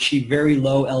sense to achieve very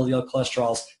low LDL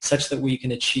cholesterols such that we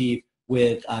can achieve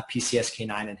with PCSK9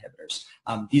 inhibitors.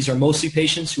 These are mostly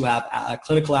patients who have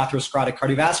clinical atherosclerotic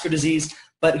cardiovascular disease,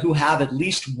 but who have at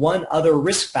least one other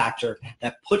risk factor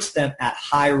that puts them at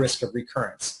high risk of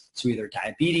recurrence. So either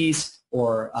diabetes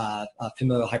or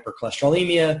familial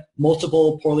hypercholesterolemia,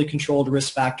 multiple poorly controlled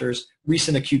risk factors,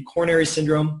 recent acute coronary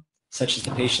syndrome, such as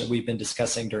the patient that we've been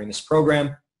discussing during this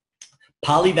program,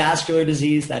 polyvascular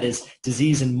disease, that is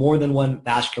disease in more than one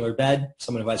vascular bed,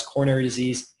 someone who has coronary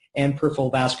disease and peripheral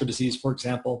vascular disease, for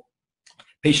example,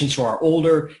 patients who are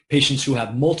older, patients who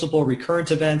have multiple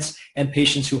recurrent events, and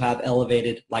patients who have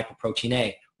elevated lipoprotein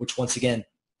A, which once again,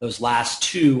 those last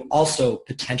two also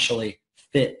potentially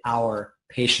fit our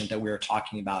patient that we are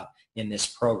talking about in this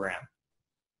program.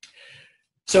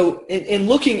 So in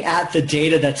looking at the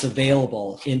data that's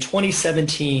available, in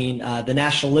 2017, the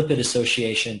National Lipid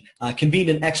Association convened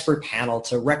an expert panel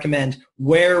to recommend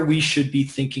where we should be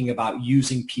thinking about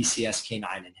using PCSK9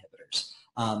 inhibitors.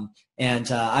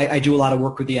 I do a lot of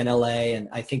work with the NLA, and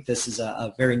I think this is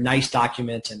a very nice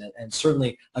document and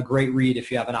certainly a great read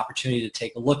if you have an opportunity to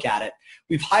take a look at it.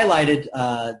 We've highlighted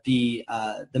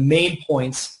the main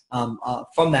points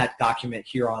from that document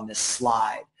here on this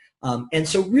slide. And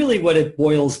so really what it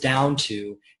boils down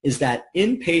to is that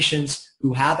in patients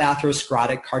who have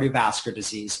atherosclerotic cardiovascular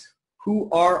disease, who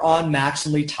are on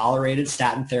maximally tolerated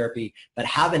statin therapy, but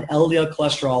have an LDL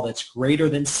cholesterol that's greater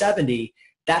than 70,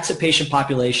 that's a patient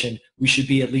population we should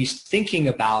be at least thinking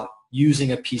about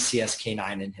using a PCSK9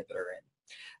 inhibitor in.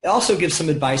 It also gives some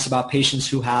advice about patients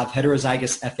who have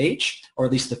heterozygous FH, or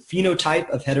at least the phenotype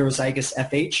of heterozygous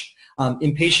FH,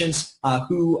 in patients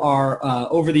who are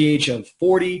over the age of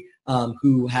 40,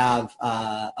 who have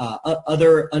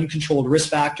other uncontrolled risk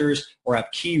factors or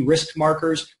have key risk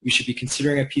markers, we should be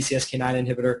considering a PCSK9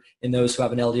 inhibitor in those who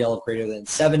have an LDL of greater than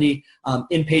 70.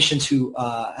 In patients who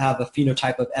have a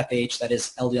phenotype of FH, that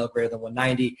is LDL greater than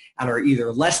 190, and are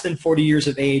either less than 40 years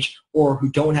of age or who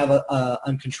don't have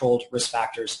uncontrolled risk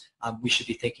factors, we should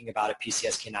be thinking about a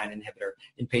PCSK9 inhibitor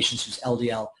in patients whose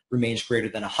LDL remains greater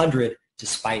than 100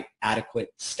 despite adequate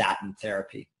statin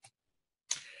therapy.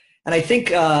 And I think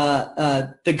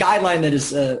the guideline that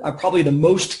is probably the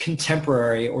most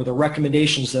contemporary, or the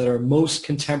recommendations that are most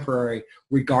contemporary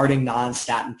regarding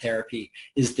non-statin therapy,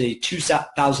 is the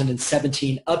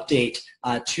 2017 update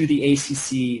to the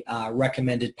ACC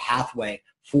recommended pathway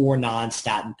for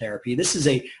non-statin therapy. This is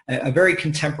a very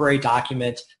contemporary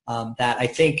document that I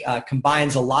think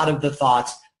combines a lot of the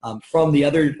thoughts from the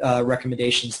other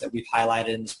recommendations that we've highlighted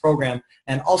in this program,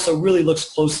 and also really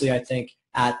looks closely, I think,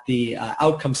 at the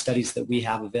outcome studies that we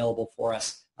have available for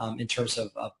us in terms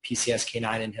of PCSK9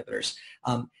 inhibitors.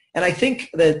 And I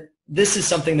think that this is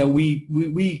something that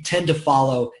we tend to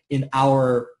follow in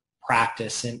our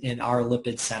practice, in our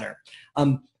lipid center.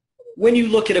 When you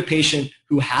look at a patient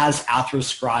who has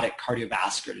atherosclerotic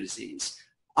cardiovascular disease,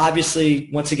 obviously,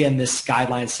 once again, this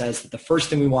guideline says that the first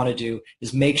thing we want to do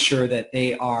is make sure that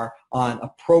they are on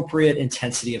appropriate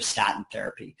intensity of statin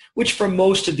therapy, which for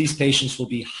most of these patients will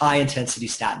be high-intensity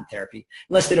statin therapy,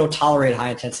 unless they don't tolerate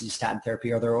high-intensity statin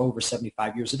therapy or they're over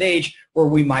 75 years of age, or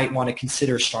we might want to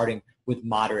consider starting with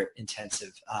moderate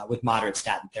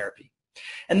statin therapy.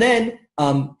 And then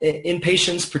in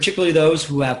patients, particularly those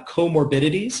who have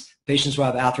comorbidities, patients who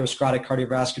have atherosclerotic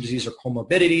cardiovascular disease or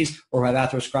comorbidities, or who have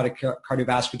atherosclerotic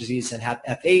cardiovascular disease and have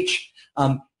FH,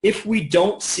 if we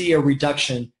don't see a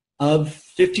reduction of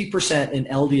 50% in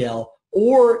LDL,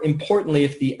 or importantly,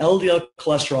 if the LDL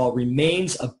cholesterol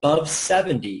remains above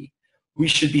 70, we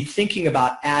should be thinking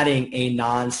about adding a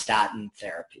non-statin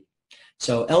therapy.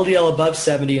 So LDL above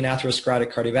 70 in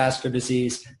atherosclerotic cardiovascular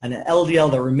disease, and an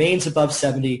LDL that remains above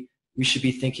 70, we should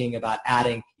be thinking about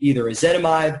adding either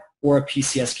ezetimibe or a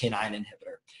PCSK9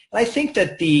 inhibitor. And I think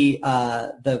that the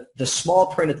small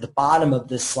print at the bottom of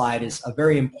this slide is a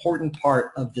very important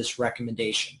part of this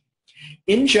recommendation.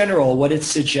 In general, what it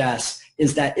suggests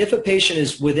is that if a patient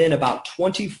is within about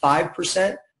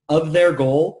 25% of their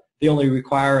goal, they only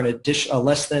require a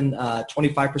less than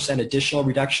 25% additional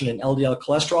reduction in LDL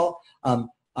cholesterol,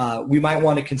 we might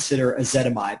want to consider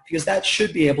ezetimibe, because that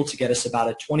should be able to get us about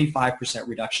a 25%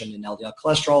 reduction in LDL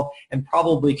cholesterol and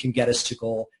probably can get us to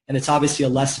goal. And it's obviously a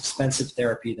less expensive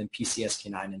therapy than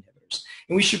PCSK9 inhibitors.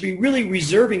 And we should be really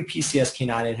reserving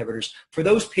PCSK9 inhibitors for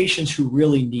those patients who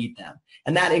really need them.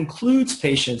 And that includes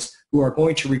patients who are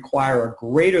going to require a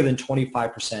greater than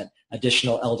 25%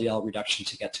 additional LDL reduction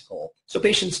to get to goal. So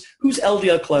patients whose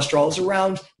LDL cholesterol is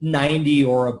around 90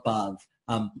 or above.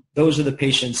 Those are the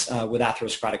patients with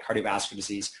atherosclerotic cardiovascular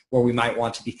disease where we might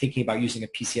want to be thinking about using a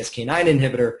PCSK9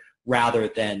 inhibitor rather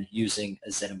than using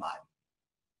ezetimibe.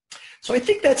 So I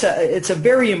think it's a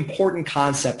very important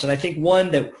concept, and I think one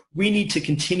that we need to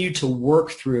continue to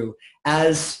work through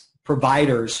as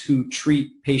providers who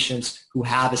treat patients who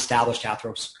have established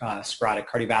atherosclerotic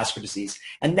cardiovascular disease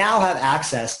and now have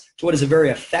access to what is a very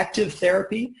effective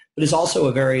therapy, but is also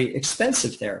a very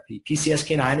expensive therapy.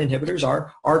 PCSK9 inhibitors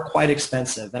are quite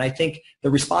expensive, and I think the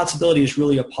responsibility is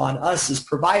really upon us as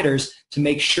providers to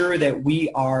make sure that we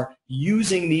are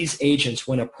using these agents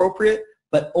when appropriate,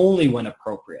 but only when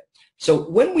appropriate. So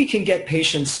when we can get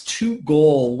patients to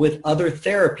goal with other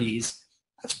therapies,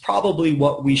 that's probably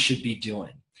what we should be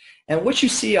doing. And what you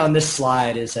see on this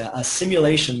slide is a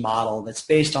simulation model that's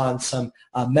based on some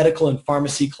medical and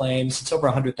pharmacy claims. It's over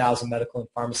 100,000 medical and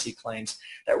pharmacy claims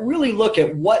that really look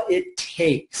at what it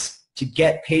takes to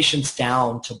get patients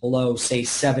down to below, say,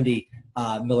 70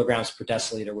 milligrams per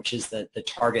deciliter, which is the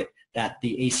target that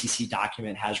the ACC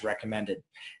document has recommended.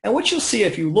 And what you'll see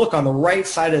if you look on the right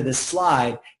side of this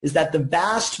slide is that the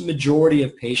vast majority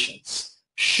of patients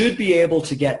should be able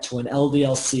to get to an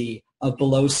LDL-C of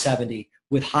below 70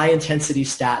 with high-intensity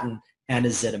statin and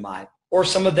ezetimibe, or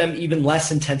some of them even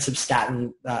less intensive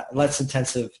statin, less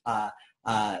intensive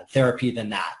therapy than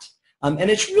that. And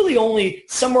it's really only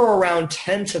somewhere around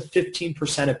 10 to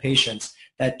 15% of patients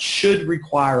that should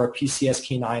require a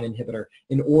PCSK9 inhibitor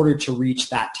in order to reach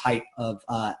that type of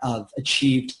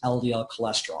achieved LDL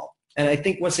cholesterol. And I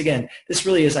think, once again, this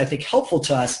really is, I think, helpful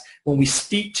to us when we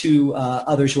speak to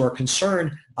others who are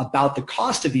concerned about the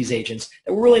cost of these agents,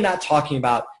 that we're really not talking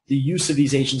about the use of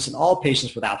these agents in all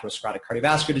patients with atherosclerotic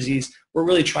cardiovascular disease. We're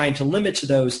really trying to limit to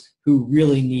those who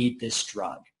really need this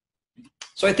drug.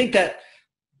 So I think that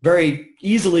very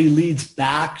easily leads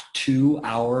back to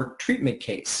our treatment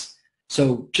case.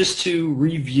 So just to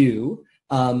review,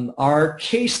 our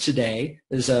case today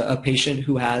is a patient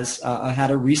who has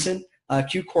had a recent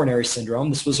acute coronary syndrome.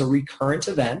 This was a recurrent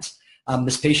event.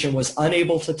 This patient was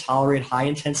unable to tolerate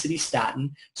high-intensity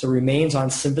statin, so remains on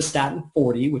simvastatin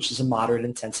 40, which is a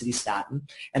moderate-intensity statin,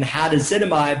 and had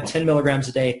ezetimibe 10 milligrams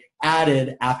a day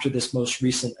added after this most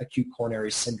recent acute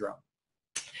coronary syndrome.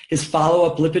 His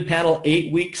follow-up lipid panel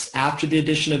 8 weeks after the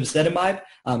addition of ezetimibe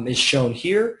is shown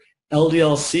here.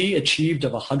 LDL-C achieved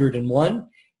of 101,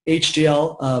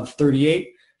 HDL of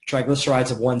 38,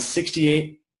 triglycerides of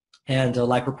 168, and a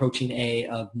lipoprotein A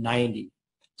of 90.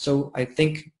 So I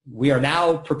think we are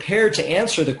now prepared to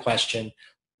answer the question,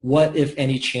 what, if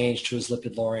any, change to his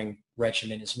lipid-lowering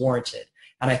regimen is warranted?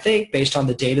 And I think, based on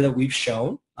the data that we've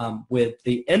shown with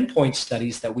the endpoint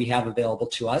studies that we have available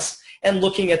to us, and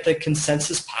looking at the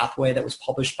consensus pathway that was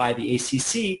published by the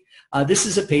ACC, this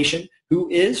is a patient who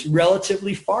is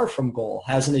relatively far from goal,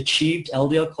 has an achieved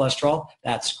LDL cholesterol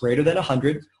that's greater than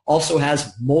 100, also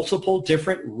has multiple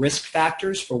different risk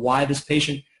factors for why this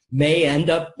patient may end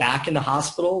up back in the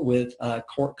hospital with a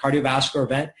cardiovascular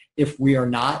event if we are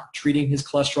not treating his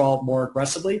cholesterol more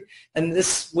aggressively. And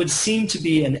this would seem to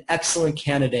be an excellent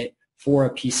candidate for a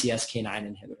PCSK9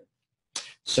 inhibitor.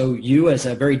 So you, as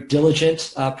a very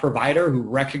diligent provider who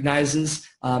recognizes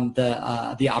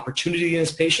the opportunity in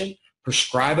this patient,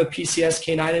 prescribe a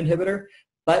PCSK9 inhibitor,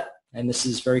 but, and this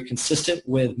is very consistent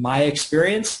with my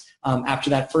experience, after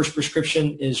that first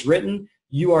prescription is written,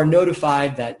 you are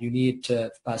notified that you need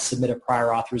to submit a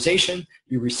prior authorization.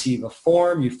 You receive a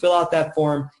form, you fill out that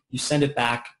form, you send it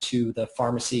back to the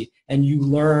pharmacy, and you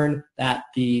learn that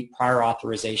the prior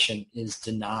authorization is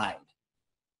denied.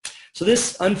 So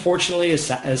this, unfortunately, is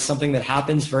something that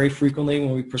happens very frequently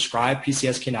when we prescribe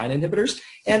PCSK9 inhibitors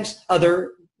and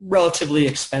other relatively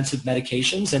expensive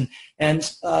medications.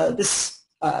 And this,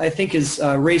 I think,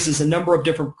 raises a number of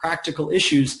different practical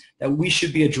issues that we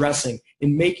should be addressing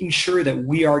in making sure that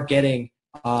we are getting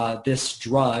this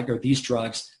drug or these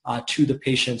drugs to the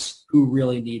patients who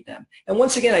really need them. And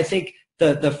once again, I think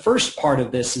the first part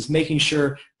of this is making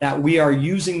sure that we are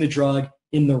using the drug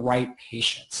in the right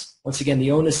patients. Once again,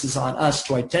 the onus is on us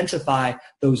to identify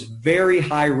those very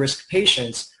high-risk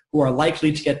patients who are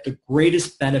likely to get the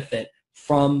greatest benefit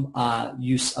from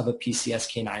use of a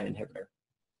PCSK9 inhibitor.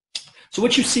 So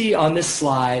what you see on this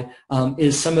slide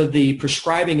is some of the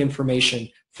prescribing information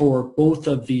for both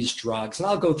of these drugs. And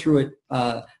I'll go through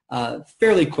it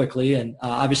fairly quickly, and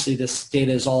obviously this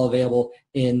data is all available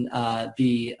in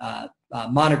the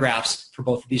monographs for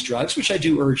both of these drugs, which I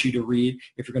do urge you to read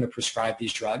if you're going to prescribe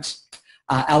these drugs.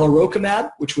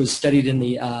 Alirocumab, which was studied in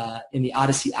the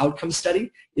Odyssey outcome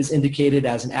study, is indicated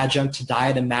as an adjunct to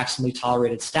diet and maximally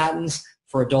tolerated statins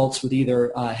for adults with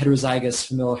either heterozygous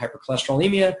familial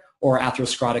hypercholesterolemia or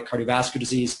atherosclerotic cardiovascular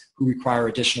disease who require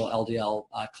additional LDL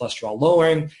cholesterol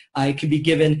lowering. It can be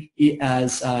given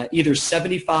as either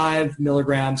 75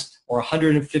 milligrams or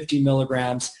 150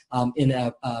 milligrams in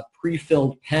a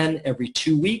pre-filled pen every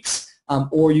 2 weeks,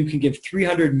 or you can give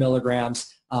 300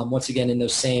 milligrams, once again in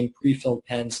those same pre-filled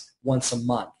pens, once a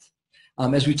month.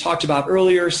 As we talked about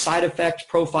earlier, side effect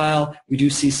profile, we do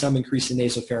see some increase in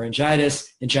nasopharyngitis,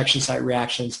 injection site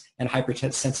reactions, and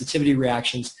hypersensitivity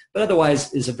reactions, but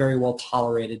otherwise is a very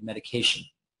well-tolerated medication.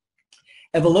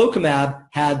 Evolocumab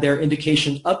had their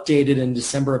indication updated in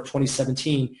December of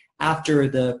 2017 after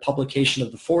the publication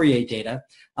of the Fourier data.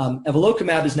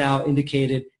 Evolocumab is now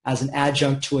indicated as an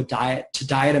adjunct to diet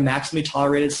a maximally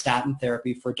tolerated statin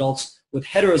therapy for adults with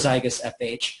heterozygous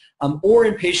FH, or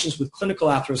in patients with clinical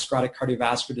atherosclerotic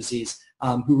cardiovascular disease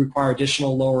who require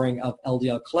additional lowering of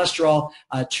LDL cholesterol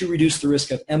to reduce the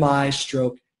risk of MI,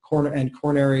 stroke, and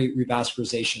coronary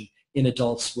revascularization in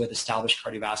adults with established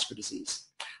cardiovascular disease.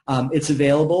 It's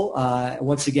available,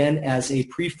 once again, as a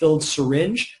pre-filled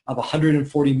syringe of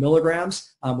 140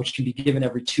 milligrams, which can be given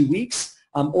every 2 weeks.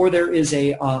 Or there is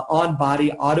a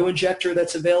on-body auto-injector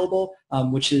that's available,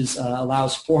 which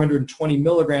allows 420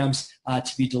 milligrams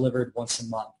to be delivered once a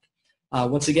month.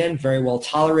 Once again, very well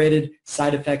tolerated.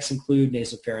 Side effects include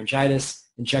nasopharyngitis,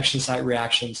 injection site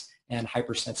reactions, and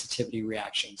hypersensitivity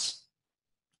reactions.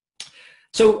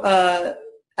 So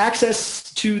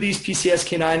access to these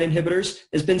PCSK9 inhibitors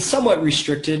has been somewhat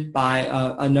restricted by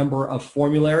a number of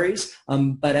formularies,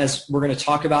 but as we're going to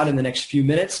talk about in the next few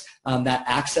minutes, that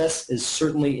access is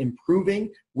certainly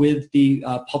improving with the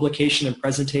publication and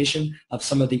presentation of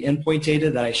some of the endpoint data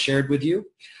that I shared with you.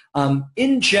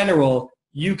 In general,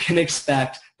 you can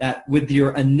expect that with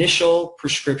your initial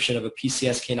prescription of a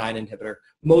PCSK9 inhibitor,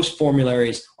 most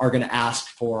formularies are going to ask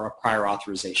for a prior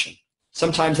authorization.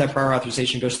 Sometimes that prior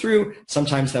authorization goes through,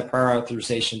 sometimes that prior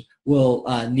authorization will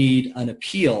need an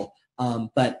appeal,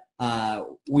 but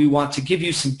we want to give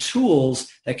you some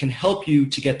tools that can help you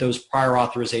to get those prior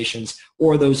authorizations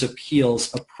or those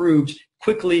appeals approved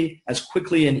as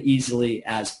quickly and easily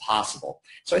as possible.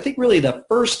 So I think really the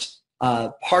first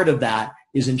part of that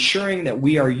is ensuring that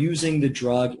we are using the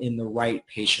drug in the right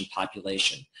patient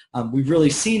population. We've really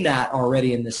seen that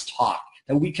already in this talk,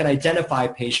 that we can identify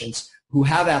patients who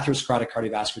have atherosclerotic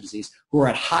cardiovascular disease who are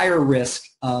at higher risk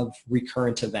of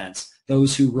recurrent events,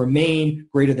 those who remain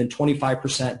greater than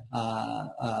 25%,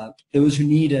 those who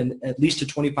need at least a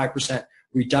 25%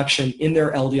 reduction in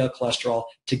their LDL cholesterol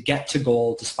to get to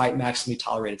goal despite maximally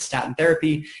tolerated statin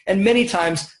therapy. And many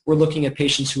times we're looking at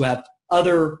patients who have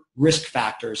other risk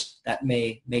factors that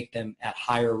may make them at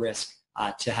higher risk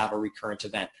to have a recurrent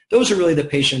event. Those are really the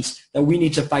patients that we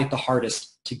need to fight the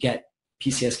hardest to get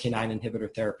PCSK9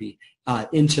 inhibitor therapy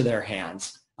into their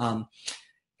hands.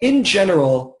 In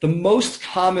general, the most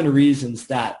common reasons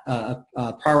that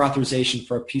prior authorization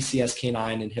for a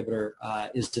PCSK9 inhibitor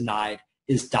is denied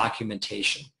is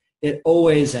documentation. It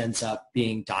always ends up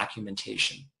being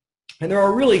documentation. And there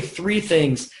are really three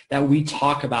things that we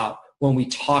talk about when we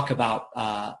talk about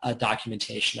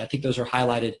documentation. I think those are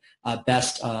highlighted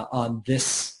best on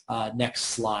this next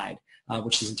slide,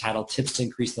 which is entitled Tips to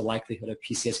Increase the Likelihood of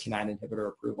PCSK9 Inhibitor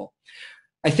Approval.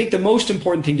 I think the most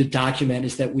important thing to document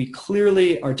is that we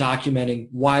clearly are documenting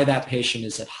why that patient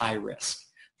is at high risk.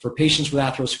 For patients with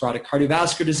atherosclerotic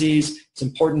cardiovascular disease, it's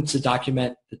important to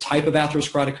document the type of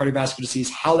atherosclerotic cardiovascular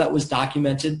disease, how that was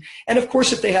documented, and of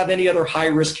course if they have any other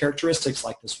high-risk characteristics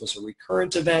like this was a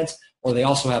recurrent event, or they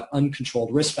also have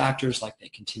uncontrolled risk factors like they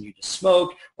continue to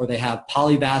smoke, or they have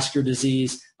polyvascular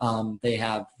disease, they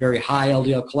have very high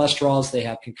LDL cholesterols, they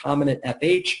have concomitant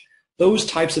FH, those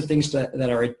types of things that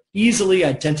are easily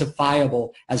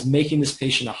identifiable as making this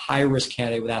patient a high-risk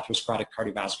candidate with atherosclerotic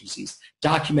cardiovascular disease.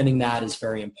 Documenting that is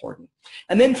very important.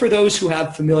 And then for those who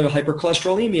have familial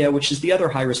hypercholesterolemia, which is the other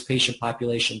high-risk patient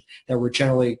population that we're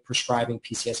generally prescribing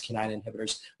PCSK9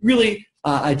 inhibitors, really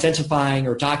identifying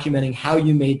or documenting how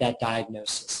you made that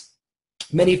diagnosis.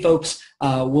 Many folks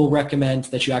will recommend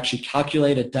that you actually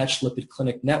calculate a Dutch Lipid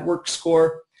Clinic Network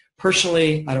score.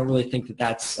 Personally, I don't really think that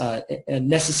that's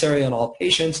necessary on all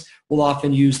patients. We'll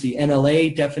often use the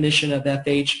NLA definition of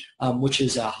FH, which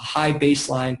is a high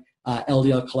baseline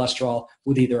LDL cholesterol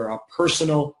with either a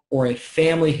personal or a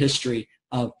family history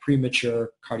of premature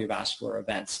cardiovascular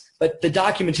events. But the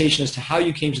documentation as to how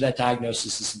you came to that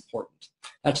diagnosis is important.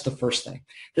 That's the first thing.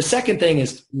 The second thing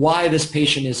is why this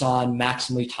patient is on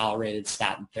maximally tolerated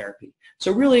statin therapy.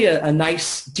 So really a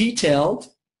nice, detailed,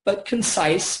 but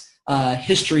concise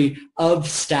history of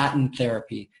statin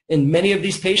therapy. In many of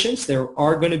these patients, there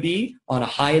are going to be on a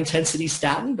high-intensity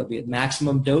statin. There'll be a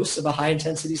maximum dose of a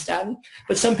high-intensity statin,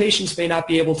 but some patients may not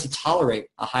be able to tolerate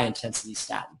a high-intensity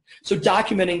statin. So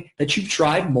documenting that you've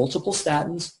tried multiple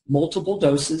statins, multiple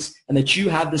doses, and that you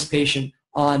have this patient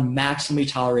on maximally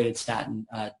tolerated statin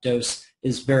dose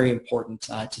is very important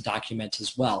to document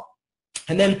as well.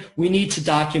 And then we need to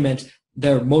document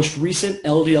their most recent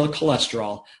LDL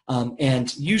cholesterol,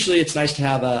 and usually it's nice to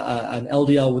have an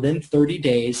LDL within 30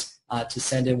 days to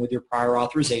send in with your prior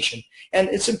authorization. And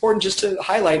it's important just to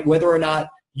highlight whether or not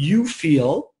you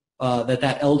feel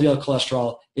that LDL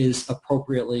cholesterol is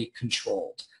appropriately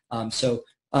controlled.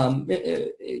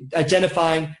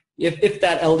 Identifying if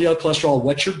that LDL cholesterol,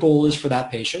 what your goal is for that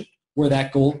patient, where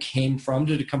that goal came from,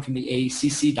 did it come from the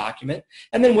ACC document,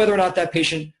 and then whether or not that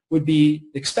patient would be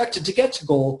expected to get to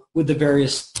goal with the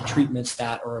various treatments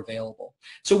that are available.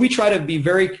 So we try to be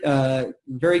very,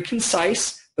 very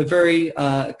concise, but very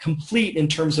complete in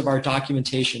terms of our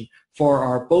documentation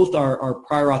for both our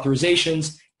prior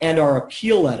authorizations and our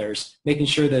appeal letters, making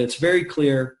sure that it's very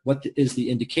clear what is the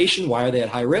indication, why are they at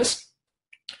high risk,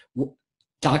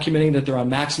 documenting that they're on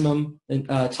maximum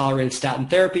tolerated statin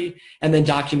therapy, and then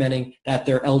documenting that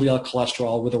their LDL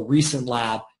cholesterol with a recent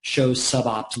lab shows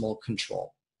suboptimal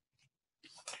control.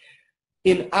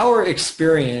 In our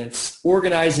experience,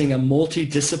 organizing a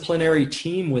multidisciplinary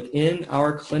team within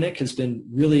our clinic has been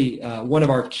really one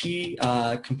of our key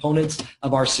components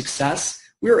of our success.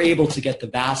 We're able to get the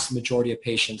vast majority of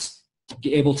patients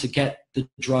able to get the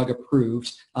drug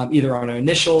approved either on our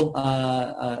initial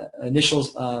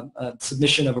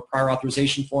submission of a prior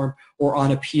authorization form or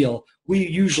on appeal. We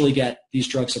usually get these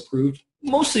drugs approved,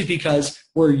 mostly because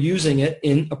we're using it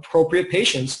in appropriate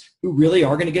patients who really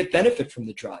are going to get benefit from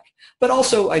the drug. But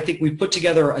also, I think we've put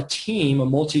together a team, a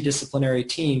multidisciplinary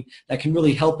team, that can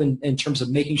really help in terms of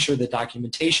making sure the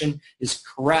documentation is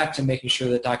correct and making sure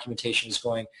that documentation is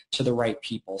going to the right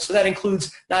people. So that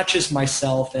includes not just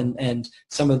myself and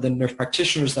some of the nurse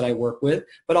practitioners that I work with,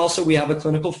 but also we have a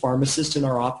clinical pharmacist in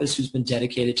our office who's been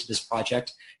dedicated to this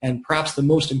project. And perhaps the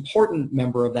most important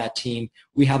member of that team,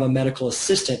 we have a medical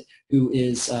assistant who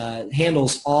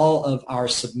handles all of our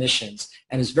submissions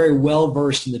and is very well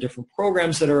versed in the different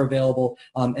programs that are available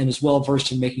and is well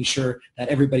versed in making sure that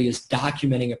everybody is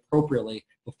documenting appropriately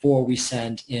before we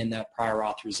send in that prior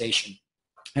authorization.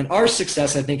 And our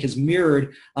success, I think, has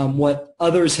mirrored what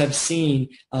others have seen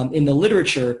in the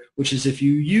literature, which is if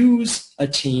you use a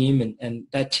team and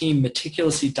that team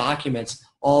meticulously documents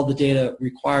all the data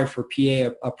required for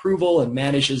PA approval and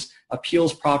manages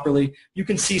appeals properly, you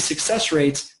can see success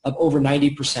rates of over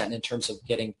 90% in terms of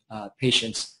getting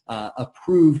patients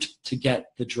approved to get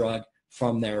the drug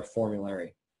from their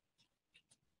formulary.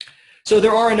 So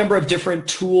there are a number of different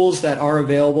tools that are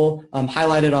available.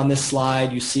 Highlighted on this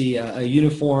slide, you see a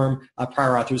uniform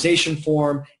prior authorization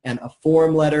form and a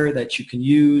form letter that you can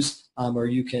use or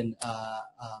you can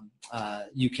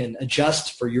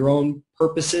adjust for your own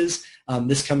purposes.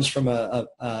 This comes from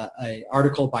an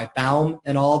article by Baum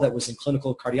et al. That was in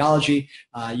Clinical Cardiology.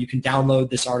 You can download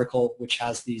this article, which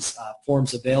has these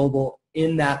forms available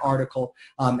in that article.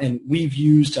 And we've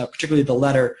used, particularly the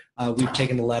letter, we've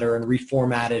taken the letter and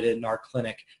reformatted it in our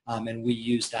clinic. And we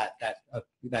use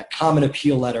that common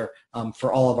appeal letter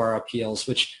for all of our appeals,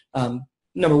 which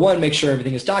number one, makes sure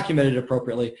everything is documented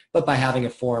appropriately, but by having a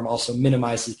form also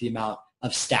minimizes the amount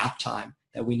of staff time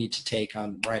that we need to take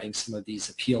on writing some of these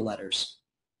appeal letters.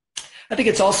 I think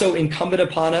it's also incumbent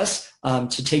upon us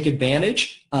to take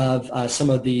advantage of some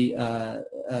of the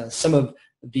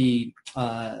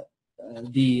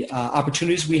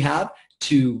opportunities we have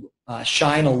to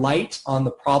shine a light on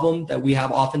the problem that we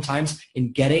have oftentimes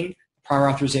in getting prior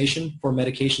authorization for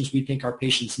medications we think our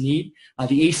patients need.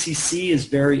 The ACC is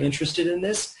very interested in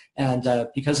this, and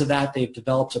because of that, they've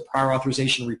developed a prior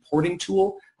authorization reporting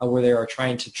tool where they are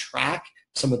trying to track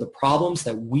some of the problems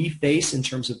that we face in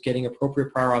terms of getting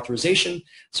appropriate prior authorization.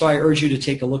 So I urge you to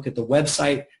take a look at the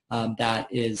website that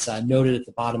is noted at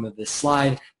the bottom of this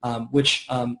slide, which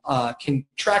can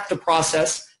track the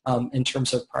process in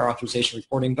terms of prior authorization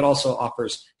reporting, but also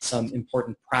offers some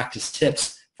important practice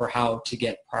tips for how to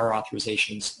get prior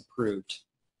authorizations approved.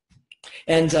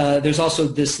 And there's also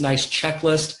this nice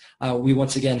checklist. We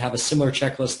once again have a similar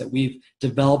checklist that we've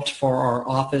developed for our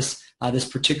office. This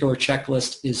particular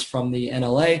checklist is from the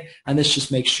NLA, and this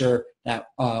just makes sure that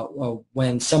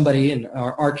when somebody, in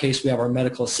our case, we have our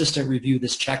medical assistant review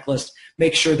this checklist,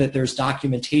 make sure that there's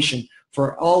documentation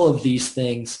for all of these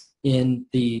things in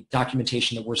the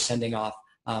documentation that we're sending off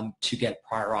to get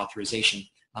prior authorization.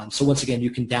 So once again,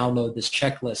 you can download this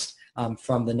checklist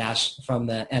from the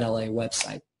NLA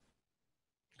website.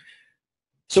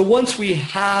 So once we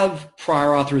have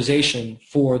prior authorization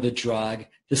for the drug,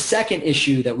 the second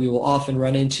issue that we will often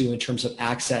run into in terms of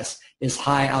access is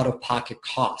high out-of-pocket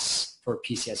costs for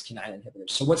PCSK9 inhibitors.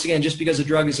 So once again, just because a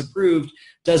drug is approved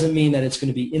doesn't mean that it's going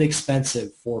to be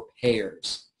inexpensive for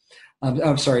payers.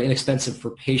 I'm sorry, inexpensive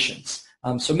for patients.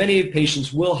 So many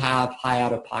patients will have high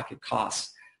out-of-pocket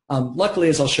costs. Luckily,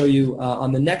 as I'll show you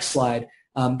on the next slide,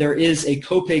 there is a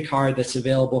copay card that's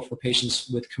available for patients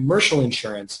with commercial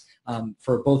insurance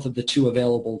for both of the two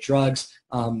available drugs.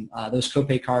 Those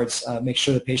copay cards make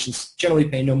sure that patients generally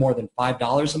pay no more than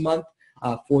 $5 a month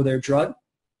for their drug.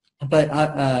 But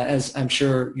as I'm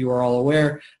sure you are all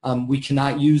aware, we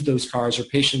cannot use those cards, or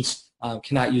patients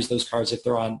cannot use those cards if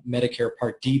they're on Medicare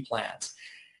Part D plans.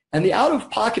 And the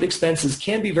out-of-pocket expenses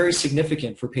can be very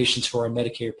significant for patients who are on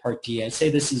Medicare Part D. I'd say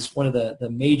this is one of the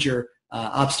major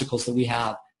obstacles that we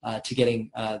have to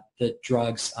getting the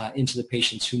drugs into the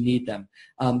patients who need them.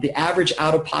 The average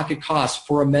out-of-pocket cost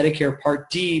for a Medicare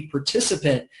Part D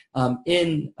participant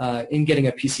in getting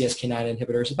a PCSK9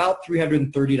 inhibitor is about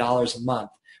 $330 a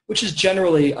month, which is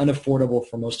generally unaffordable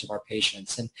for most of our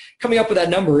patients. And coming up with that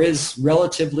number is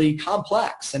relatively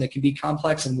complex, and it can be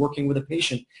complex in working with a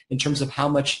patient in terms of how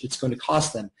much it's going to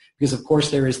cost them. Because, of course,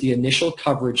 there is the initial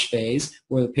coverage phase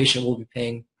where the patient will be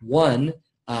paying one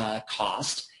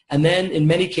cost. And then in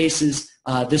many cases,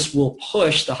 this will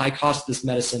push, the high cost of this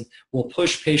medicine will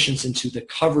push patients into the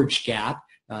coverage gap,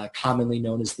 commonly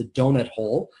known as the donut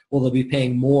hole, where they'll be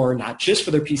paying more, not just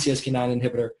for their PCSK9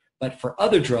 inhibitor, but for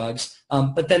other drugs.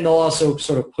 But then they'll also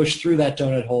sort of push through that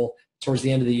donut hole towards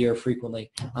the end of the year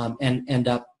frequently and end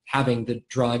up having the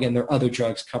drug and their other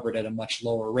drugs covered at a much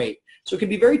lower rate. So it can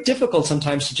be very difficult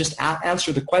sometimes to just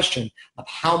answer the question of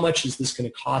how much is this going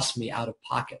to cost me out of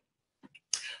pocket.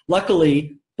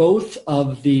 Luckily, both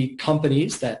of the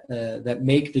companies that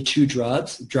make the two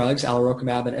drugs,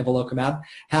 alirocumab and evolocumab,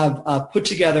 have put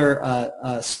together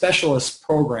specialist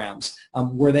programs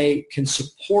where they can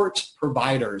support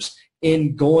providers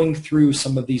in going through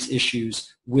some of these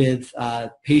issues with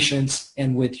patients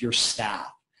and with your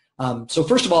staff. So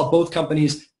first of all, both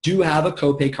companies do have a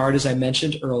copay card, as I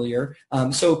mentioned earlier.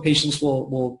 So patients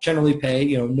will generally pay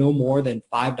no more than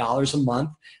 $5 a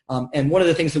month. And one of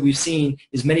the things that we've seen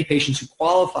is many patients who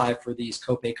qualify for these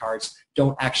copay cards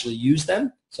don't actually use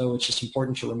them. So it's just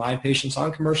important to remind patients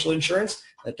on commercial insurance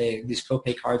that these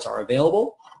copay cards are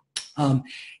available.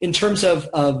 In terms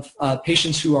of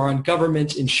patients who are on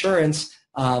government insurance,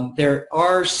 there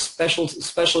are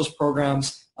specialist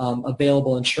programs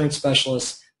available, insurance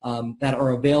specialists that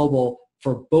are available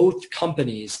for both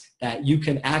companies that you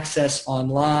can access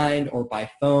online or by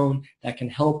phone that can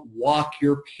help walk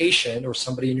your patient or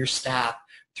somebody in your staff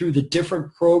through the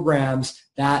different programs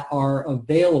that are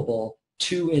available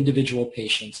to individual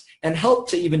patients and help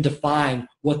to even define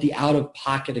what the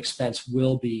out-of-pocket expense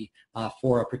will be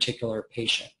for a particular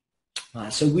patient.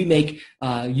 So we make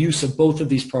use of both of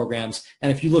these programs,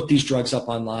 and if you look these drugs up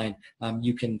online,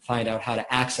 you can find out how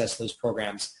to access those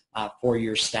programs for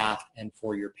your staff and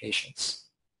for your patients.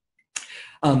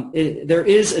 There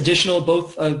is additional,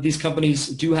 both of these companies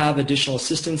do have additional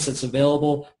assistance that's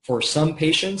available for some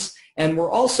patients, and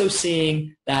we're also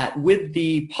seeing that with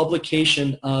the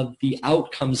publication of the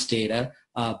outcomes data,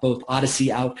 both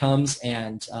Odyssey outcomes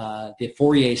and the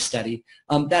Fourier study,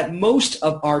 that most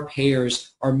of our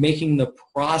payers are making the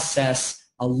process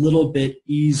a little bit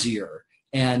easier.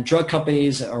 And drug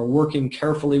companies are working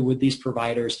carefully with these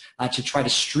providers to try to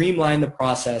streamline the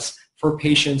process for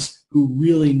patients who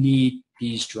really need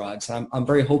these drugs. I'm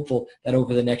very hopeful that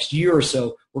over the next year or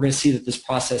so, we're going to see that this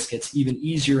process gets even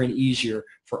easier and easier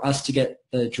for us to get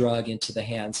the drug into the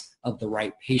hands of the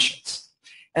right patients.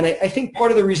 And I think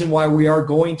part of the reason why we are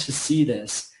going to see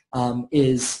this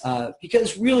is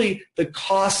because really the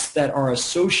costs that are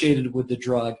associated with the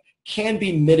drug can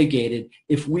be mitigated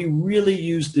if we really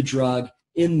use the drug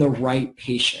in the right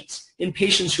patients, in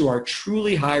patients who are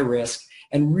truly high risk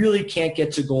and really can't get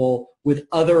to goal with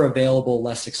other available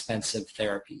less expensive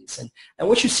therapies. And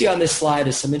what you see on this slide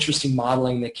is some interesting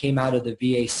modeling that came out of the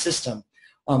VA system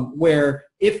where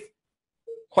if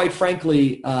quite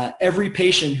frankly, every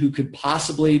patient who could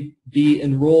possibly be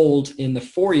enrolled in the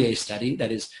Fourier study,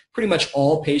 that is pretty much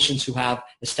all patients who have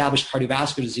established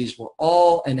cardiovascular disease were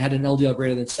all, and had an LDL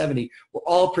greater than 70, were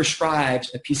all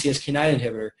prescribed a PCSK9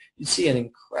 inhibitor, you'd see an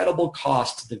incredible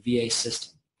cost to the VA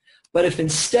system. But if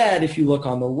instead, if you look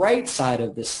on the right side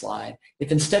of this slide,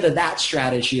 if instead of that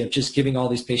strategy of just giving all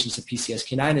these patients a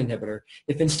PCSK9 inhibitor,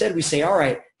 if instead we say, all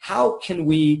right, how can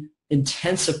we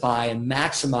intensify and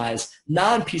maximize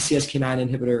non-PCSK9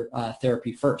 inhibitor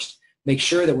therapy first? Make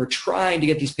sure that we're trying to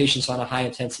get these patients on a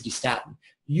high-intensity statin,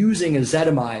 using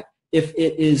ezetimibe if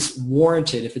it is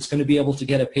warranted, if it's going to be able to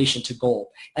get a patient to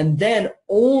goal, and then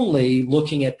only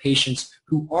looking at patients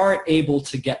who aren't able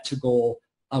to get to goal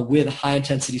with a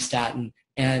high-intensity statin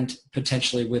and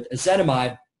potentially with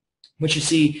ezetimibe, what you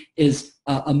see is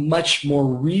a much more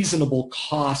reasonable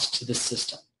cost to the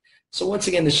system. So once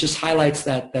again, this just highlights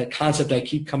that concept I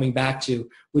keep coming back to,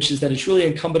 which is that it's really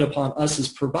incumbent upon us as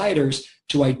providers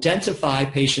to identify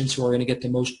patients who are going to get the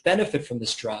most benefit from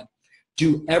this drug,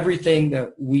 do everything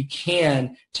that we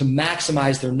can to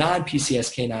maximize their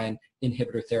non-PCSK9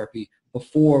 inhibitor therapy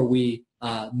before we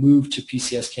move to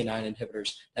PCSK9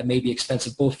 inhibitors that may be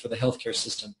expensive both for the healthcare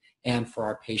system and for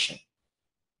our patient.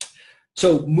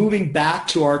 So moving back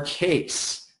to our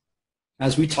case,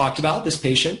 as we talked about, this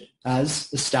patient has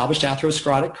established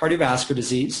atherosclerotic cardiovascular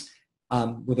disease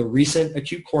with a recent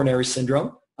acute coronary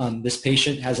syndrome. This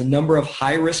patient has a number of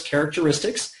high-risk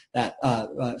characteristics that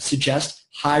suggest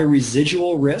high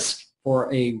residual risk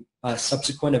for a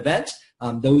subsequent event.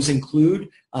 Those include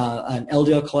an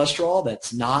LDL cholesterol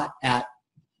that's not at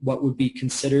what would be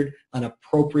considered an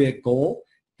appropriate goal.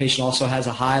 The patient also has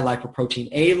a high lipoprotein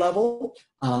A level,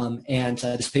 and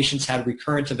this patient's had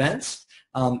recurrent events.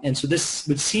 And so this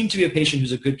would seem to be a patient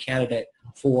who's a good candidate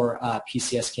for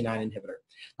PCSK9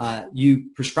 inhibitor.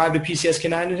 You prescribed a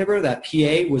PCSK9 inhibitor. That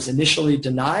PA was initially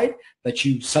denied, but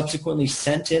you subsequently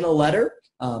sent in a letter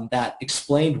that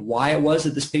explained why it was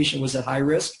that this patient was at high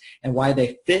risk and why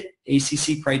they fit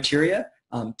ACC criteria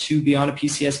to be on a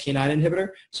PCSK9 inhibitor.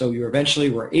 So you eventually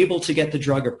were able to get the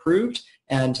drug approved,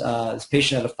 and this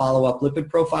patient had a follow-up lipid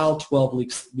profile 12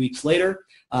 weeks later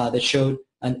that showed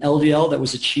an LDL that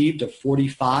was achieved of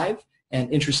 45,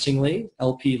 and interestingly,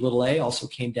 Lp(a) also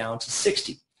came down to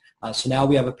 60. So now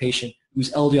we have a patient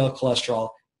whose LDL cholesterol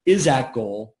is at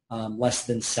goal, less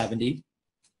than 70,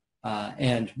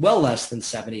 and well less than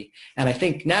 70. And I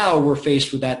think now we're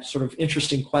faced with that sort of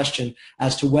interesting question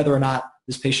as to whether or not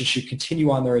this patient should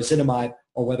continue on their ezetimibe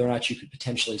or whether or not you could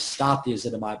potentially stop the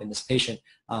ezetimibe in this patient,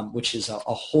 which is a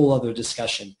whole other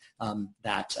discussion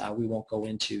that we won't go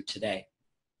into today.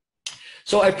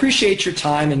 So I appreciate your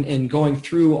time in going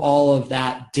through all of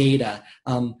that data,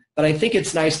 but I think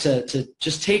it's nice to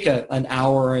just take an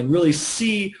hour and really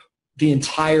see the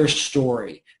entire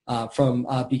story from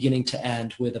beginning to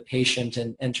end with a patient,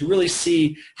 and to really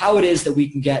see how it is that we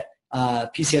can get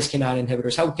PCSK9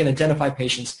 inhibitors, how we can identify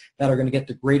patients that are going to get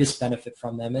the greatest benefit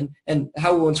from them, and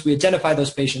how once we identify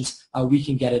those patients, we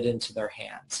can get it into their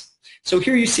hands. So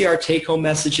here you see our take-home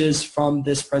messages from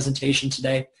this presentation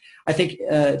today. I think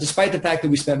despite the fact that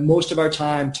we spent most of our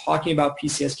time talking about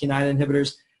PCSK9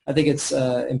 inhibitors, I think it's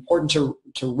important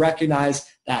to recognize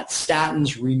that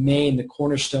statins remain the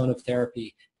cornerstone of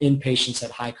therapy in patients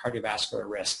at high cardiovascular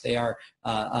risk. They are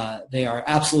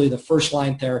absolutely the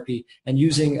first-line therapy, and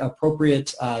using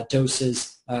appropriate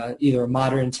doses, either a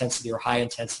moderate intensity or high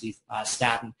intensity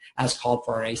statin, as called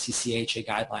for our ACC/AHA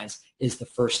guidelines, is the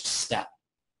first step.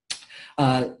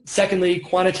 Secondly,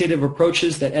 quantitative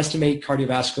approaches that estimate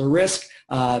cardiovascular risk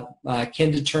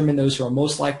can determine those who are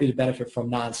most likely to benefit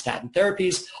from non-statin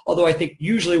therapies, although I think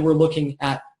usually we're looking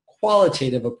at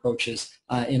qualitative approaches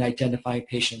in identifying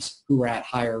patients who are at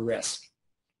higher risk.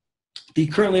 The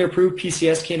currently approved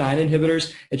PCSK9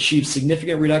 inhibitors achieve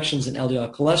significant reductions in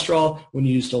LDL cholesterol when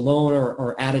used alone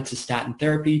or added to statin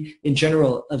therapy. In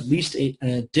general, at least an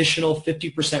additional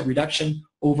 50% reduction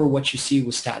over what you see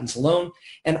with statins alone.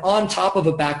 And on top of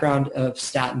a background of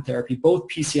statin therapy, both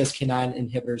PCSK9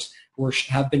 inhibitors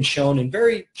have been shown in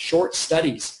very short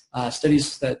studies,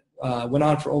 studies that went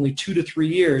on for only 2 to 3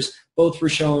 years. Both were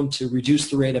shown to reduce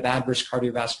the rate of adverse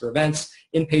cardiovascular events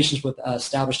in patients with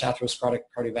established atherosclerotic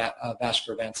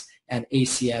cardiovascular events and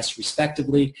ACS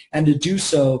respectively, and to do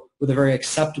so with a very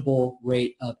acceptable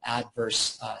rate of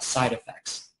adverse side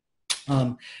effects.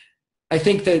 I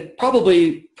think that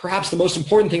perhaps the most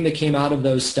important thing that came out of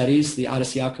those studies, the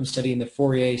Odyssey outcome study and the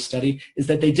Fourier study, is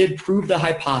that they did prove the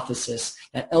hypothesis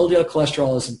that LDL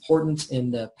cholesterol is important in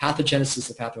the pathogenesis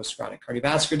of atherosclerotic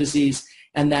cardiovascular disease,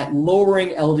 and that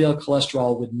lowering LDL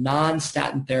cholesterol with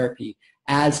non-statin therapy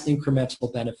adds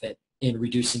incremental benefit in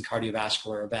reducing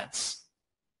cardiovascular events.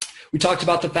 We talked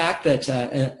about the fact that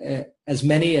as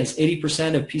many as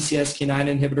 80% of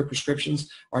PCSK9 inhibitor prescriptions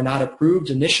are not approved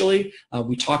initially.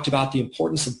 We talked about the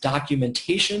importance of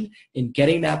documentation in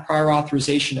getting that prior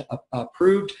authorization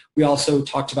approved. We also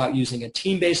talked about using a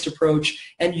team-based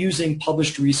approach and using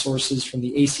published resources from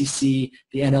the ACC,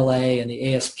 the NLA, and the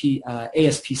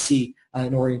ASPC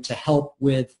in order to help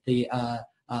with the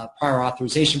prior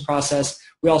authorization process.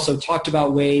 We also talked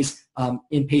about ways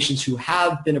in patients who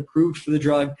have been approved for the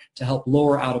drug to help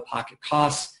lower out-of-pocket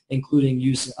costs, including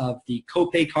use of the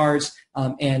copay cards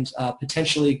and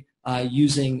potentially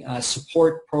using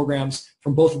support programs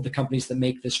from both of the companies that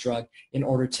make this drug in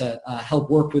order to help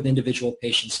work with individual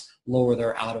patients lower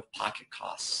their out-of-pocket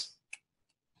costs.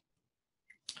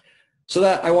 So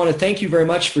that I want to thank you very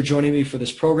much for joining me for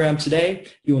this program today.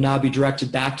 You will now be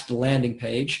directed back to the landing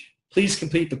page. Please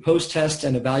complete the post-test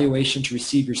and evaluation to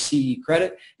receive your CE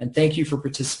credit, and thank you for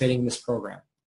participating in this program.